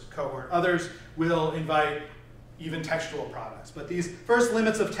first cohort. Others will invite even textual products. But these first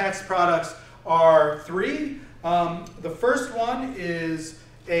limits of text products are 3. The first one is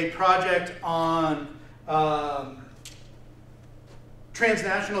a project on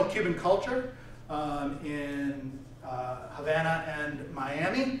transnational Cuban culture in Havana and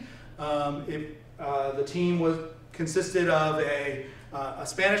Miami. The team consisted of a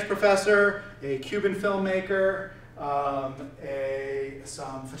Spanish professor, a Cuban filmmaker,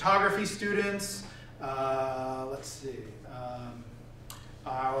 some photography students, let's see,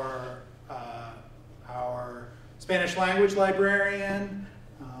 our Spanish language librarian,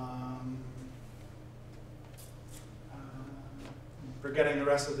 forgetting the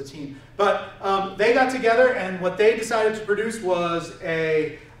rest of the team. But they got together, and what they decided to produce was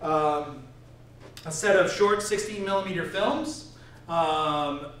a set of short 16mm films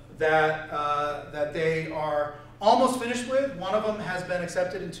that they are almost finished with. One of them has been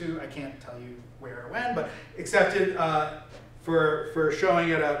accepted into, I can't tell you where or when, but accepted for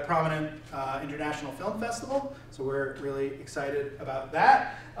showing at a prominent international film festival. So we're really excited about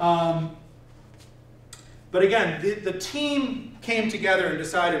that. But again, the team came together and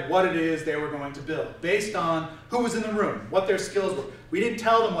decided what it is they were going to build based on who was in the room, what their skills were. We didn't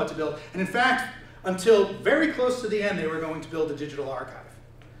tell them what to build. And in fact, until very close to the end, they were going to build a digital archive.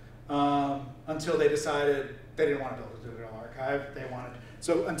 Until they decided they didn't want to build a digital archive.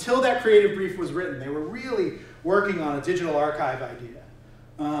 So until that creative brief was written, they were really working on a digital archive idea.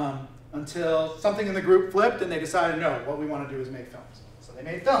 Until something in the group flipped and they decided, no, what we want to do is make films. So they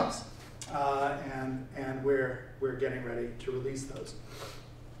made films. And we're getting ready to release those.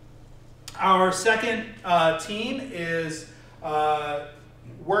 Our second team is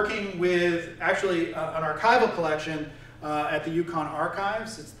working with actually an archival collection at the UConn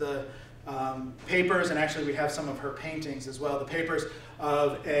archives. It's the papers, and actually we have some of her paintings as well. The papers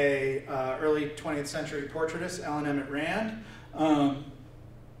of a early 20th century portraitist, Ellen Emmett Rand.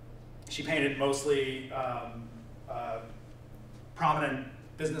 She painted mostly prominent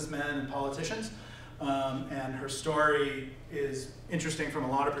businessmen and politicians, and her story is interesting from a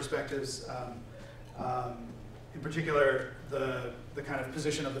lot of perspectives. In particular, the kind of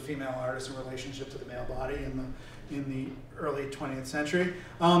position of the female artist in relationship to the male body in the early 20th century.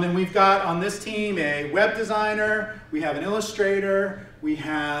 And we've got on this team a web designer, we have an illustrator, we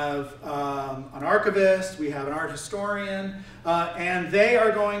have an archivist, we have an art historian, and they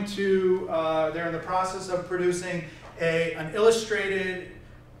are going to, they're in the process of producing an illustrated,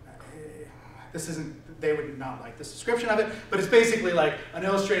 they would not like this description of it, but it's basically like an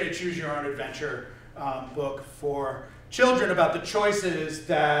illustrated choose your own adventure book for children about the choices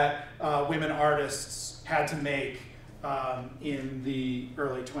that women artists had to make in the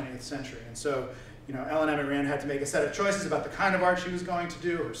early 20th century. And so, Ellen Emmett Rand had to make a set of choices about the kind of art she was going to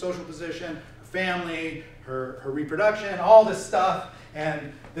do, her social position, her family, her reproduction, all this stuff.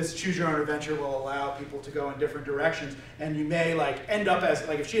 And this choose your own adventure will allow people to go in different directions. And you may end up as,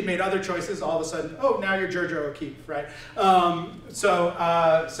 if she had made other choices, all of a sudden, oh, now you're Georgia O'Keeffe, right? So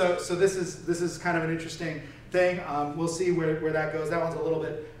this is kind of an interesting thing. We'll see where that goes. That one's a little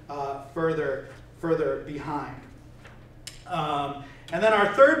bit further behind. And then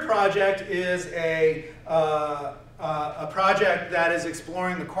our third project is a project that is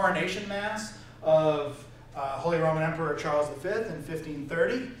exploring the coronation mass of Holy Roman Emperor Charles V in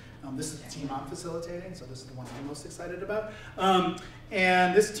 1530. This is the team I'm facilitating, so this is the one I'm most excited about.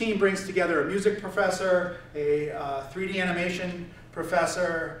 And this team brings together a music professor, a 3D animation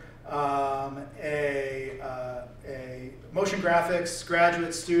professor, a motion graphics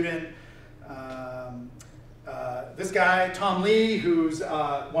graduate student, this guy, Tom Lee, who's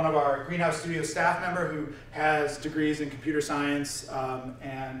one of our Greenhouse Studio staff member who has degrees in computer science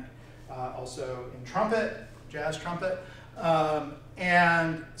and also in trumpet, jazz trumpet.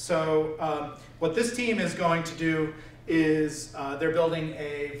 And so what this team is going to do is they're building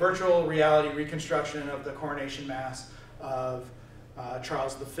a virtual reality reconstruction of the coronation mass of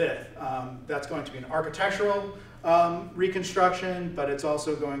Charles V. That's going to be an architectural reconstruction, but it's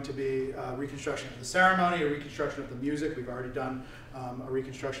also going to be a reconstruction of the ceremony, a reconstruction of the music. We've already done a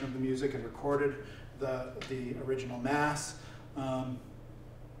reconstruction of the music and recorded the original mass.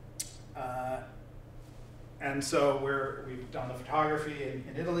 And so we've done the photography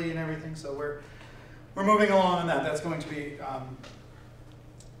in Italy and everything, so we're moving along on that. That's going to be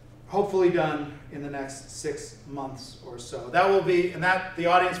hopefully done in the next 6 months or so. That will be, and the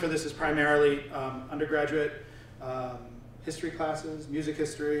audience for this is primarily undergraduate history classes, music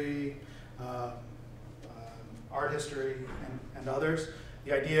history, art history, and others.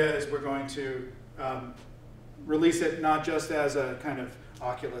 The idea is we're going to release it not just as a kind of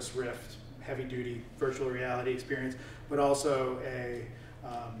Oculus Rift heavy-duty virtual reality experience, but also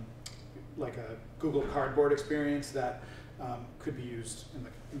like a Google Cardboard experience that could be used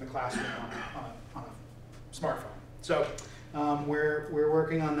in the classroom on a smartphone. So we're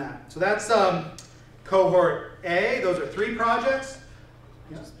working on that. So that's cohort A. Those are 3 projects.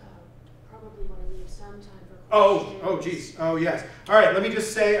 I just probably want to leave some time for questions. Oh, geez. Oh, yes. All right. Let me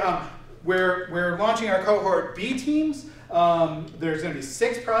just say we're launching our cohort B teams. There's going to be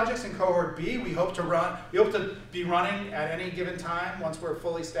 6 projects in cohort B. We hope to be running at any given time, once we're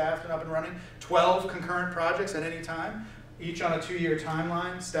fully staffed and up and running, 12 concurrent projects at any time, each on a 2-year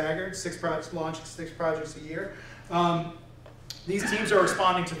timeline, staggered, 6 projects, launching 6 projects a year. These teams are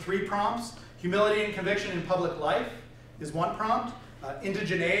responding to 3 prompts. Humility and conviction in public life is 1 prompt.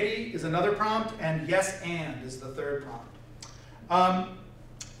 Indigeneity is another prompt, and yes and is the 3rd prompt.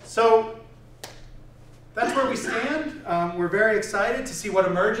 So that's where we stand. We're very excited to see what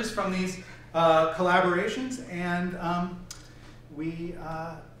emerges from these collaborations, and we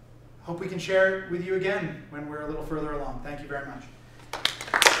hope we can share it with you again when we're a little further along. Thank you very much.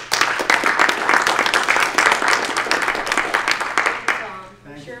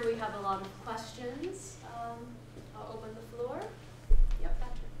 I'm sure we have a lot of questions. I'll open the floor. Yep,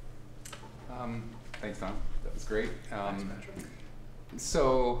 Patrick. Thanks, Tom. That was great. Thanks, Patrick.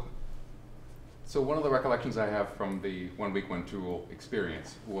 So one of the recollections I have from the 1 week, 1 tool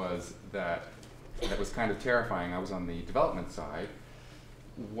experience was that was kind of terrifying. I was on the development side.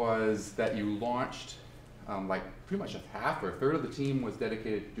 Was that you launched like pretty much half or a third of the team was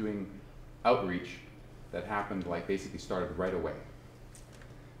dedicated to doing outreach that happened like basically started right away.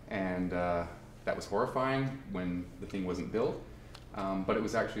 And that was horrifying when the thing wasn't built. But it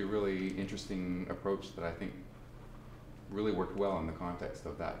was actually a really interesting approach that I think really worked well in the context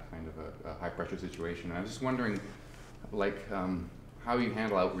of that kind of a high pressure situation. And I was just wondering, like, how you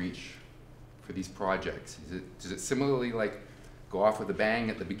handle outreach for these projects. Does it similarly like go off with a bang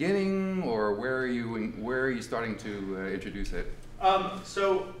at the beginning, or where are you starting to introduce it?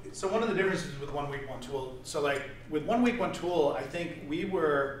 So one of the differences with 1 week, 1 tool. So like with 1 week, 1 tool, I think we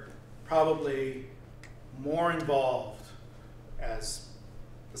were probably more involved as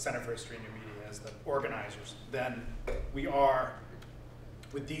the Center for History and New Media, as the organizers, than we are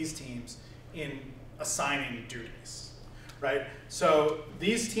with these teams in assigning duties, right? So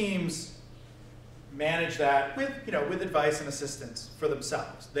these teams manage that with advice and assistance for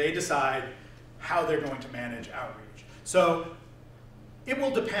themselves. They decide how they're going to manage outreach. So it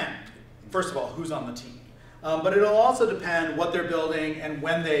will depend, first of all, who's on the team. But it'll also depend what they're building and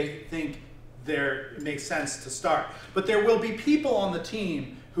when they think it makes sense to start. But there will be people on the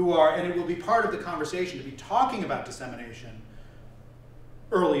team who are, and it will be part of the conversation to be talking about dissemination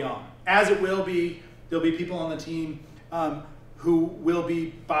early on. As it will be, there'll be people on the team who will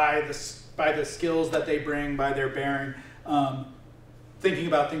be, by the skills that they bring, by their bearing, thinking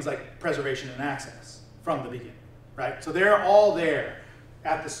about things like preservation and access from the beginning, right? So they're all there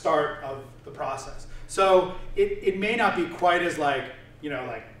at the start of the process. So it may not be quite as like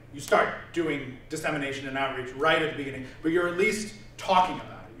you start doing dissemination and outreach right at the beginning, but you're at least talking about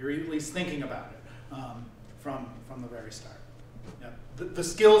it. You're at least thinking about it from the very start. Yeah. The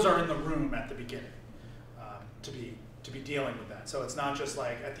skills are in the room at the beginning to be dealing with that. So it's not just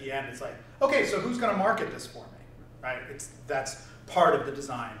like at the end, it's like, okay, so who's going to market this for me, right? That's part of the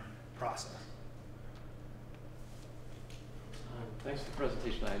design process. Thanks for the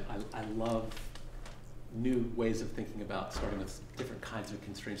presentation. I love new ways of thinking about starting with different kinds of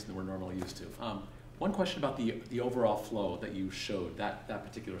constraints than we're normally used to. One question about the overall flow that you showed, that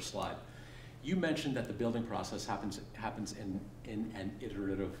particular slide. You mentioned that the building process happens in an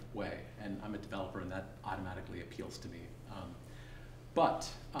iterative way, and I'm a developer, and that automatically appeals to me. But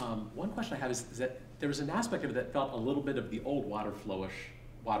one question I have is that there was an aspect of it that felt a little bit of the old waterfallish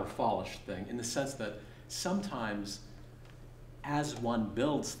thing, in the sense that sometimes, as one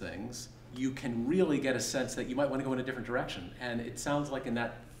builds things, you can really get a sense that you might want to go in a different direction. And it sounds like in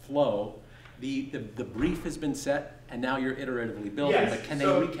that flow, the brief has been set, and now you're iteratively building. Yes, but can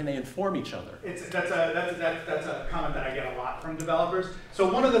they inform each other? That's a comment that I get a lot from developers.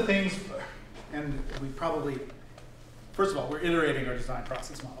 So one of the things, and we probably, first of all, we're iterating our design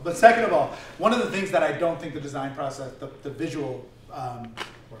process model. But second of all, one of the things that I don't think the design process, the visual,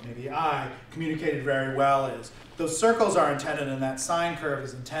 or maybe I, communicated very well is those circles are intended, and that sine curve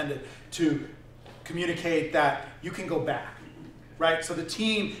is intended to communicate that you can go back, right? So the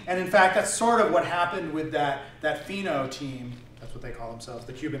team, and in fact, that's sort of what happened with that Pheno team. That's what they call themselves,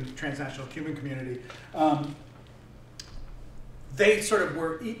 the transnational Cuban community. They sort of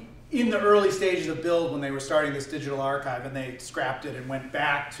were in the early stages of build when they were starting this digital archive, and they scrapped it and went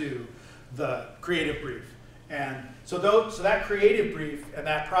back to the creative brief. And so that creative brief and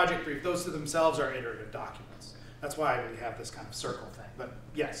that project brief, those to themselves are iterative documents. That's why we have this kind of circle thing. But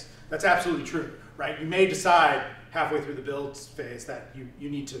yes, that's absolutely true, right? You may decide halfway through the build phase that you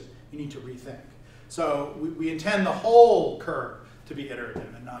need to rethink. So we intend the whole curve to be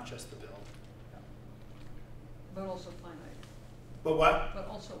iterative and not just the build. Yeah. But also finite. But what? But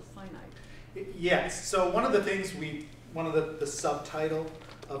also finite. Yes. So one of the things one of the subtitle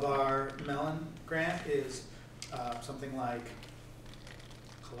of our Mellon grant is something like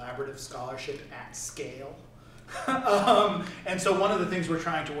collaborative scholarship at scale. And so one of the things we're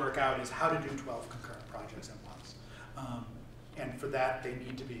trying to work out is how to do 12 concurrent projects at once. And for that, they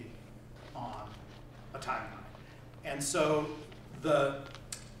need to be on a timeline. And so the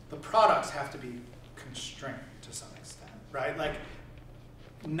products have to be constrained to some extent, right? Like,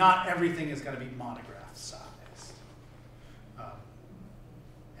 not everything is going to be monograph sized.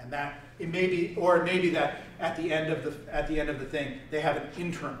 And that it may be, or it may be that at the end of the thing, they have an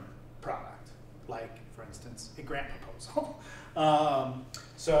interim product, like, for instance, a grant proposal.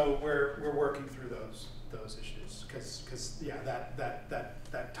 So we're working through those issues because yeah,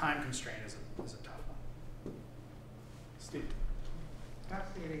 that time constraint is a tough one. Steve.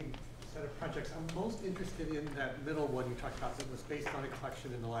 Fascinating set of projects. I'm most interested in that middle one you talked about that was based on a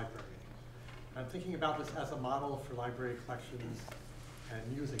collection in the library. I'm thinking about this as a model for library collections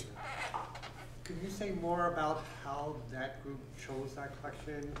and using it. Could you say more about how that group chose that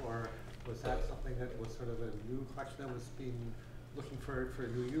collection, or was that something that was sort of a new collection that was looking for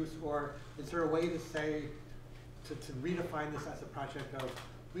new use, or is there a way to say, to redefine this as a project of,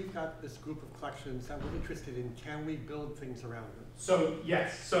 we've got this group of collections that we're interested in, can we build things around them? So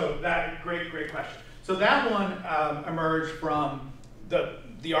yes, so that, great question. So that one emerged from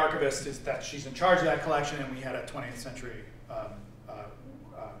the archivist is that she's in charge of that collection, and we had a 20th century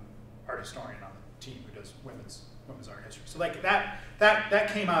art historian on the team who does women's art history. So like that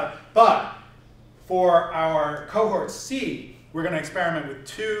came out, but for our cohort C, we're going to experiment with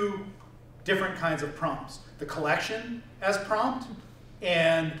two different kinds of prompts: the collection as prompt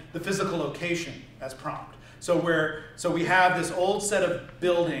and the physical location as prompt. So we have this old set of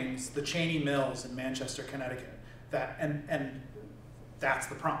buildings, the Cheney Mills in Manchester, Connecticut, and that's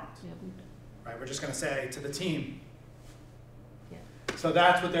the prompt. Yeah. Right? We're just going to say to the team. Yeah. So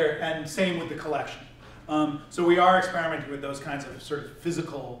that's what and same with the collection. So we are experimenting with those kinds of sort of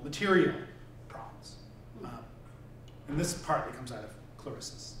physical material prompts. And this partly comes out of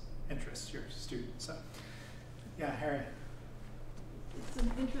Clarissa's interest, your student. So yeah, Harry. It's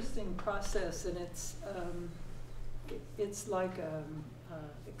an interesting process, and it's like an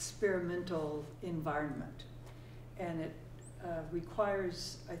experimental environment, and it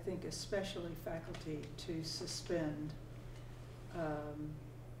requires, I think, especially faculty to suspend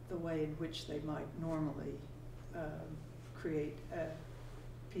the way in which they might normally create a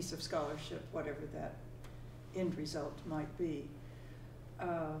piece of scholarship, whatever that end result might be.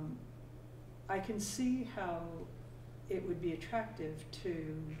 I can see how it would be attractive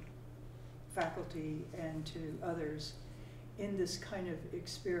to faculty and to others in this kind of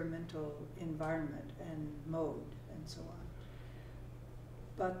experimental environment and mode and so on.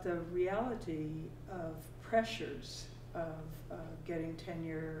 But the reality of pressures of getting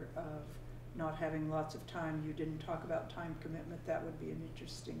tenure, of not having lots of time. You didn't talk about time commitment. That would be an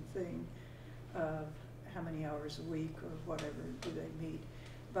interesting thing. How many hours a week or whatever do they meet?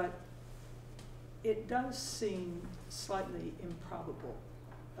 But it does seem slightly improbable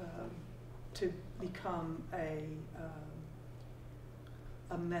to become a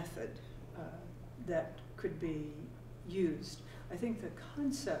method that could be used. I think the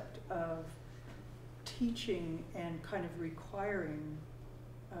concept of teaching and kind of requiring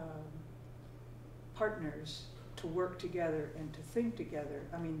partners to work together and to think together,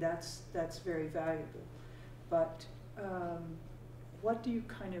 I mean, that's very valuable. But what do you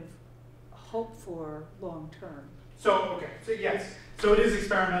kind of hope for long term? So, okay, so yes, so it is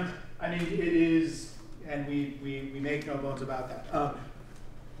experimental. I mean, it is, and we make no bones about that.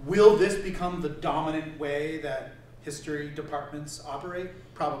 Will this become the dominant way that history departments operate?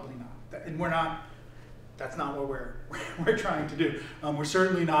 Probably not. And we're not, that's not what we're trying to do. We're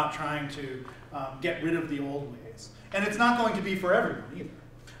certainly not trying to get rid of the old ways. And it's not going to be for everyone either.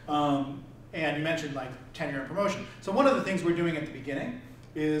 And you mentioned like tenure and promotion. So one of the things we're doing at the beginning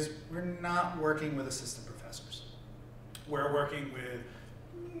is we're not working with assistant professors. We're working with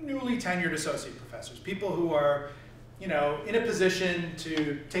newly tenured associate professors, people who are, you know, in a position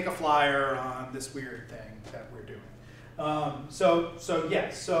to take a flyer on this weird thing that we're doing. So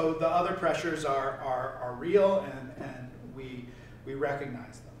yes, so the other pressures are real, and we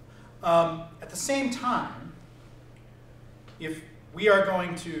recognize them. At the same time, if we are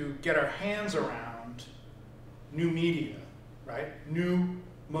going to get our hands around new media, right, new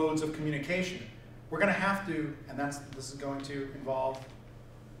modes of communication, we're going to have to, and this is going to involve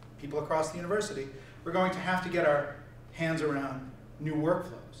people across the university, we're going to have to get our hands around new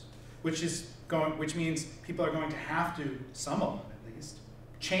workflows, which means people are going to have to, some of them at least,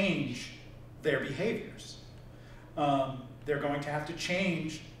 change their behaviors. They're going to have to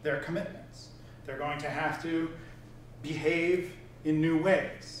change their commitments. They're going to have to behave in new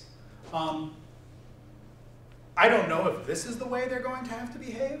ways. I don't know if this is the way they're going to have to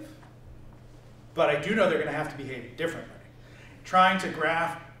behave, but I do know they're going to have to behave differently. Trying to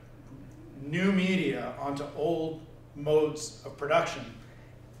graft new media onto old modes of production,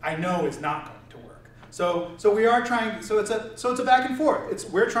 I know is not going to work. So we are trying. So it's a back and forth.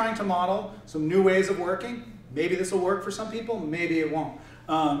 We're trying to model some new ways of working. Maybe this will work for some people. Maybe it won't,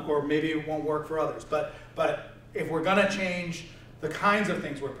 or maybe it won't work for others. But if we're going to change the kinds of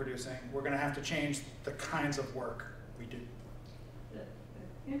things we're producing, we're going to have to change the kinds of work we do. The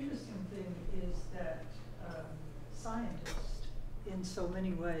interesting thing is that scientists, in so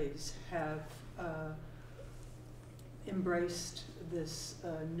many ways, have embraced this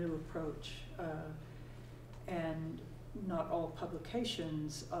new approach, and not all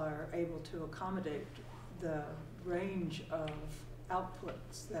publications are able to accommodate the range of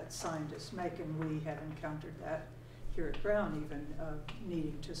outputs that scientists make, and we have encountered that here at Brown, even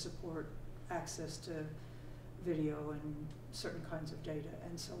needing to support access to video and certain kinds of data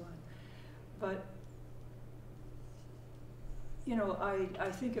and so on. But you know,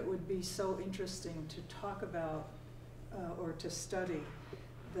 I think it would be so interesting to talk about or to study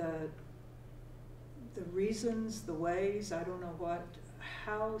the reasons, the ways, I don't know what,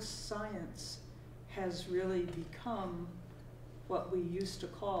 how science has really become what we used to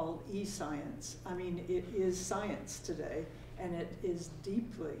call e-science. I mean, it is science today, and it is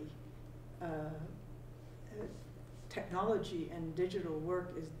deeply, technology and digital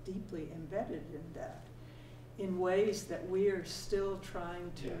work is deeply embedded in that, in ways that we are still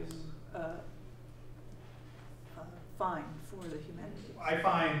trying to find for the humanities. I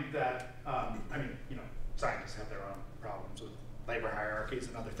find that, I mean, you know, scientists have their own problems with labor hierarchies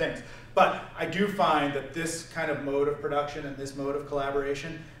and other things. But I do find that this kind of mode of production and this mode of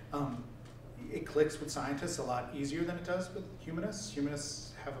collaboration, it clicks with scientists a lot easier than it does with humanists.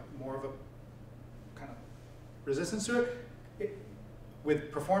 Humanists have more of a kind of resistance to it.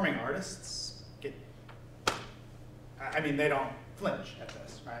 With performing artists, I mean, they don't flinch at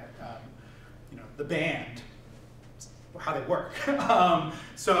this, right? You know, the band, how they work.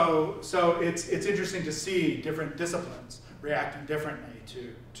 So it's interesting to see different disciplines reacting differently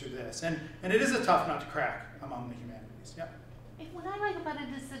to this. And it is a tough nut to crack among the humanities, yeah. And what I like about it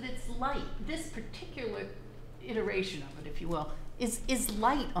is that it's light. This particular iteration of it, if you will, is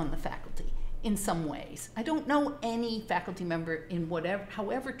light on the faculty in some ways. I don't know any faculty member in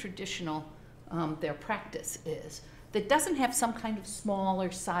however traditional their practice is, that doesn't have some kind of smaller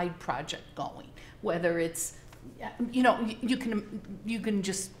side project going, whether it's, you know, you can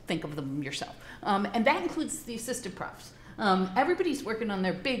just think of them yourself. And that includes the assistant profs. Everybody's working on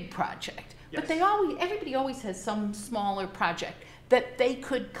their big project, but Yes. everybody always has some smaller project that they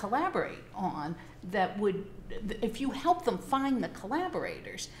could collaborate on, that would, if you help them find the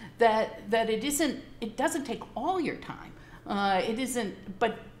collaborators, that it doesn't take all your time. It isn't,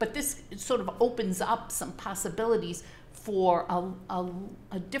 but this sort of opens up some possibilities for a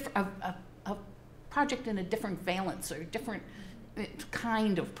project in a different valence, or a different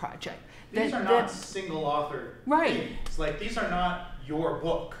kind of project. These are not single author Right. things. Like, these are not your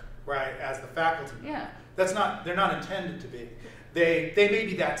book, right, as the faculty member. Yeah. They're not intended to be. They may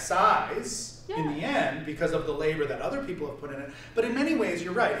be that size in the end because of the labor that other people have put in it. But in many ways,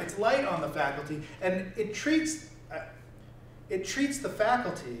 you're right. It's light on the faculty, and it treats the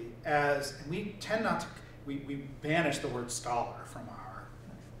faculty as, and we tend not to, we banish the word scholar from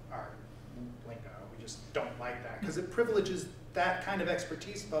our lingo. We just don't like that because it privileges that kind of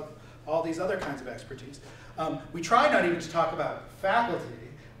expertise above all these other kinds of expertise. We try not even to talk about faculty.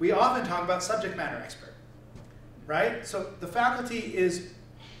 We often talk about subject matter expert, right? So the faculty is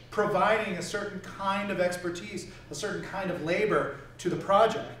providing a certain kind of expertise, a certain kind of labor to the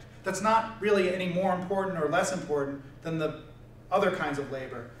project that's not really any more important or less important than the other kinds of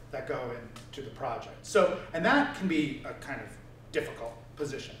labor that go into the project. So, and that can be a kind of difficult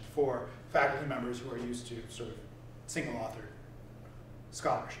position for faculty members who are used to sort of single author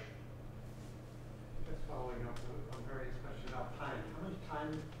scholarship. Just following up on various questions about time. How much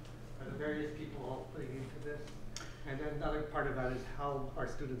time are the various people all putting into this? And then another part of that is, how are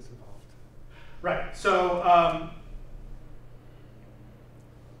students involved? Right. So,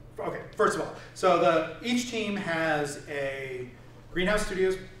 okay. First of all, so each team has a Greenhouse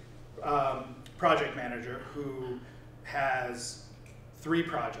Studios project manager who has 3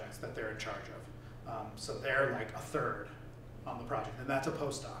 projects that they're in charge of. So they're like a third on the project, and that's a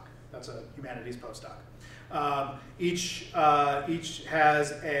postdoc. That's a humanities postdoc. Each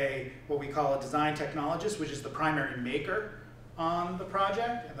has what we call a design technologist, which is the primary maker on the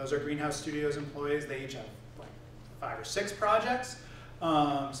project, and those are Greenhouse Studios employees. They each have like 5 or 6 projects,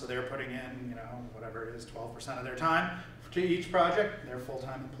 so they're putting in, whatever it is, 12% of their time to each project. They're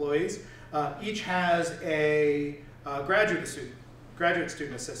full-time employees. Each has a graduate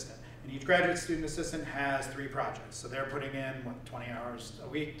student assistant. And each graduate student assistant has 3 projects. So they're putting in, 20 hours a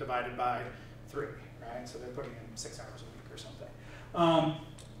week divided by 3, right? So they're putting in 6 hours a week or something.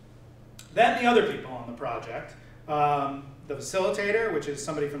 Then the other people on the project, the facilitator, which is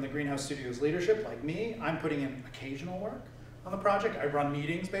somebody from the Greenhouse Studios leadership, like me, I'm putting in occasional work on the project. I run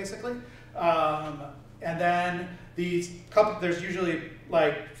meetings, basically. And then there's usually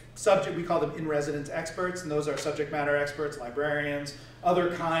we call them in-residence experts, and those are subject matter experts, librarians,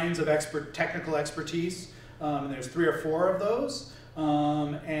 other kinds of technical expertise. And there's 3 or 4 of those.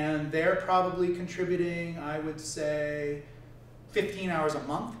 And they're probably contributing, I would say, 15 hours a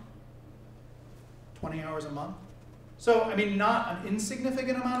month, 20 hours a month. So, I mean, not an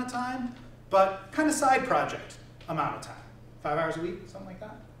insignificant amount of time, but kind of side project amount of time. 5 hours a week, something like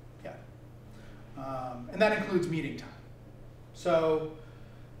that. Yeah. And that includes meeting time. So,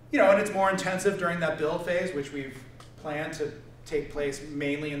 and it's more intensive during that build phase, which we've planned to take place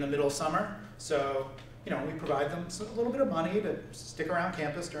mainly in the middle of summer. So, we provide them a little bit of money to stick around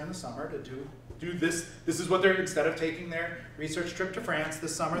campus during the summer to do this. This is what instead of taking their research trip to France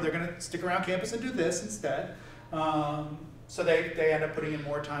this summer, they're going to stick around campus and do this instead. So they end up putting in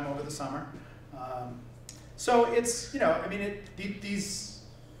more time over the summer. So it's, these,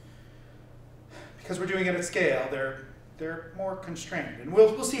 because we're doing it at scale, they're more constrained. And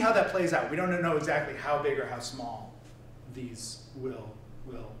we'll see how that plays out. We don't know exactly how big or how small these will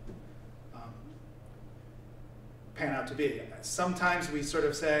pan out to be. Sometimes we sort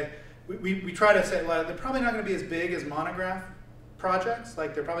of say, we try to say, well, they're probably not going to be as big as monograph projects.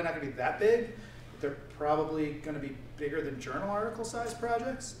 Like, they're probably not going to be that big. They're probably going to be bigger than journal article size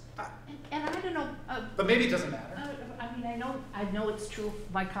projects. And I don't know. But maybe it doesn't matter. I know it's true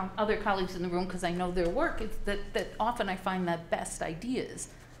of my other colleagues in the room, because I know their work. It's that often I find that best ideas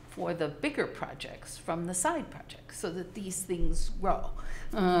for the bigger projects from the side projects, so that these things grow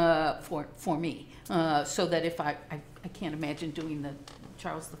for me. So that if I can't imagine doing the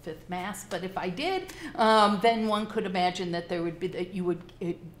Charles V Mass, but if I did, then one could imagine that there would be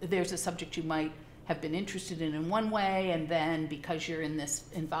there's a subject you might have been interested in one way, and then because you're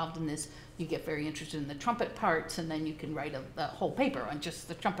involved in this, you get very interested in the trumpet parts, and then you can write a whole paper on just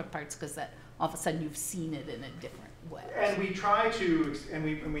the trumpet parts, because that all of a sudden you've seen it in a different way. And we try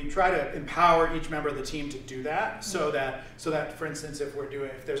to empower each member of the team to do that, so that for instance, if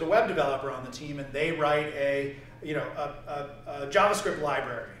there's a web developer on the team and they write a JavaScript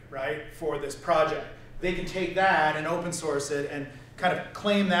library, right, for this project, they can take that and open source it and kind of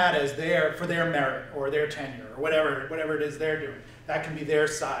claim that as for their merit or their tenure or whatever it is they're doing. that can be their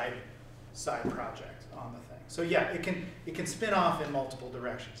side project on the thing. So yeah, it can spin off in multiple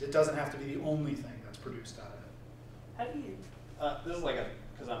directions. It doesn't have to be the only thing that's produced out of it. How do you, this is like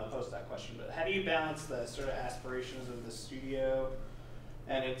because I'm a postdoc question, but how do you balance the sort of aspirations of the studio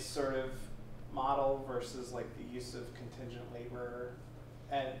and its sort of model versus like the use of contingent labor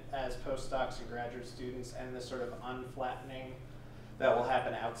and as postdocs and graduate students, and the sort of unflattening that will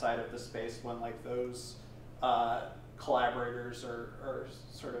happen outside of the space when like those collaborators are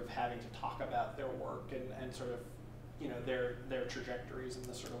sort of having to talk about their work and sort of, you know, their trajectories in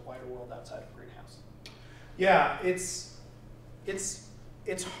the sort of wider world outside of Greenhouse? Yeah, it's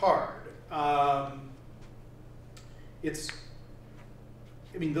hard.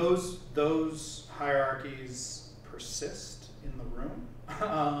 I mean, those hierarchies persist in the room,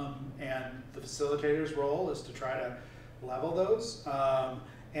 and the facilitator's role is to try to level those,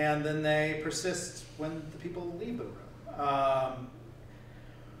 and then they persist when the people leave the room.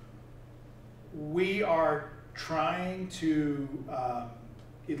 We are trying to,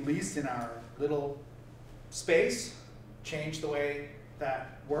 at least in our little space, change the way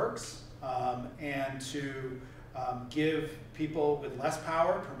that works, and to give people with less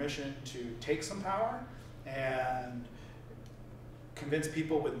power permission to take some power, and convince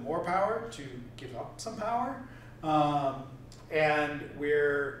people with more power to give up some power. And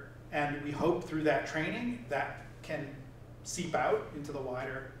we hope through that training that can seep out into the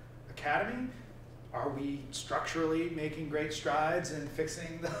wider academy. Are we structurally making great strides in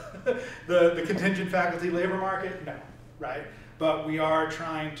fixing the contingent faculty labor market? No, right? But we are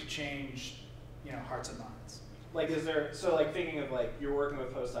trying to change, you know, hearts and minds. Like, is there, so like thinking of like, you're working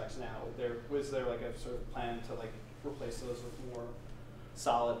with postdocs now, was there like a sort of plan to like replace those with more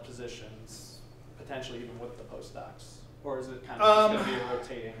solid positions, potentially even with the postdocs? Or is it kind of just going to be a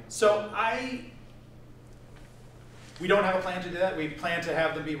rotating? So we don't have a plan to do that. We plan to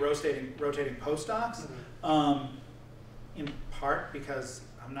have them be rotating postdocs, in part because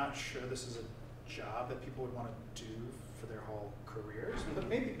I'm not sure this is a job that people would want to do for their whole careers. But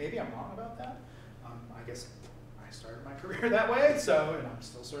maybe I'm wrong about that. I guess I started my career that way, so, and I'm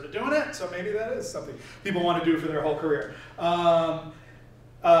still sort of doing it, so maybe that is something people want to do for their whole career.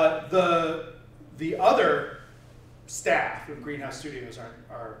 The other staff of Greenhouse Studios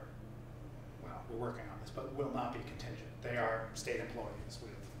are, well, we're working on this, but will not be contingent. They are state employees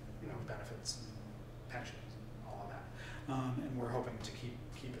with, you know, benefits and pensions and all of that, and we're hoping to keep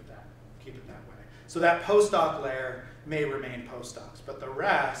it that way. So that postdoc layer may remain postdocs, but the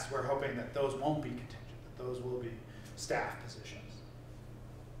rest, we're hoping that those won't be contingent, that those will be staff positions.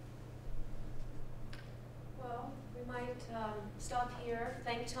 Well, we might stop here.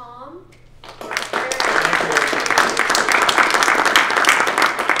 Thank Tom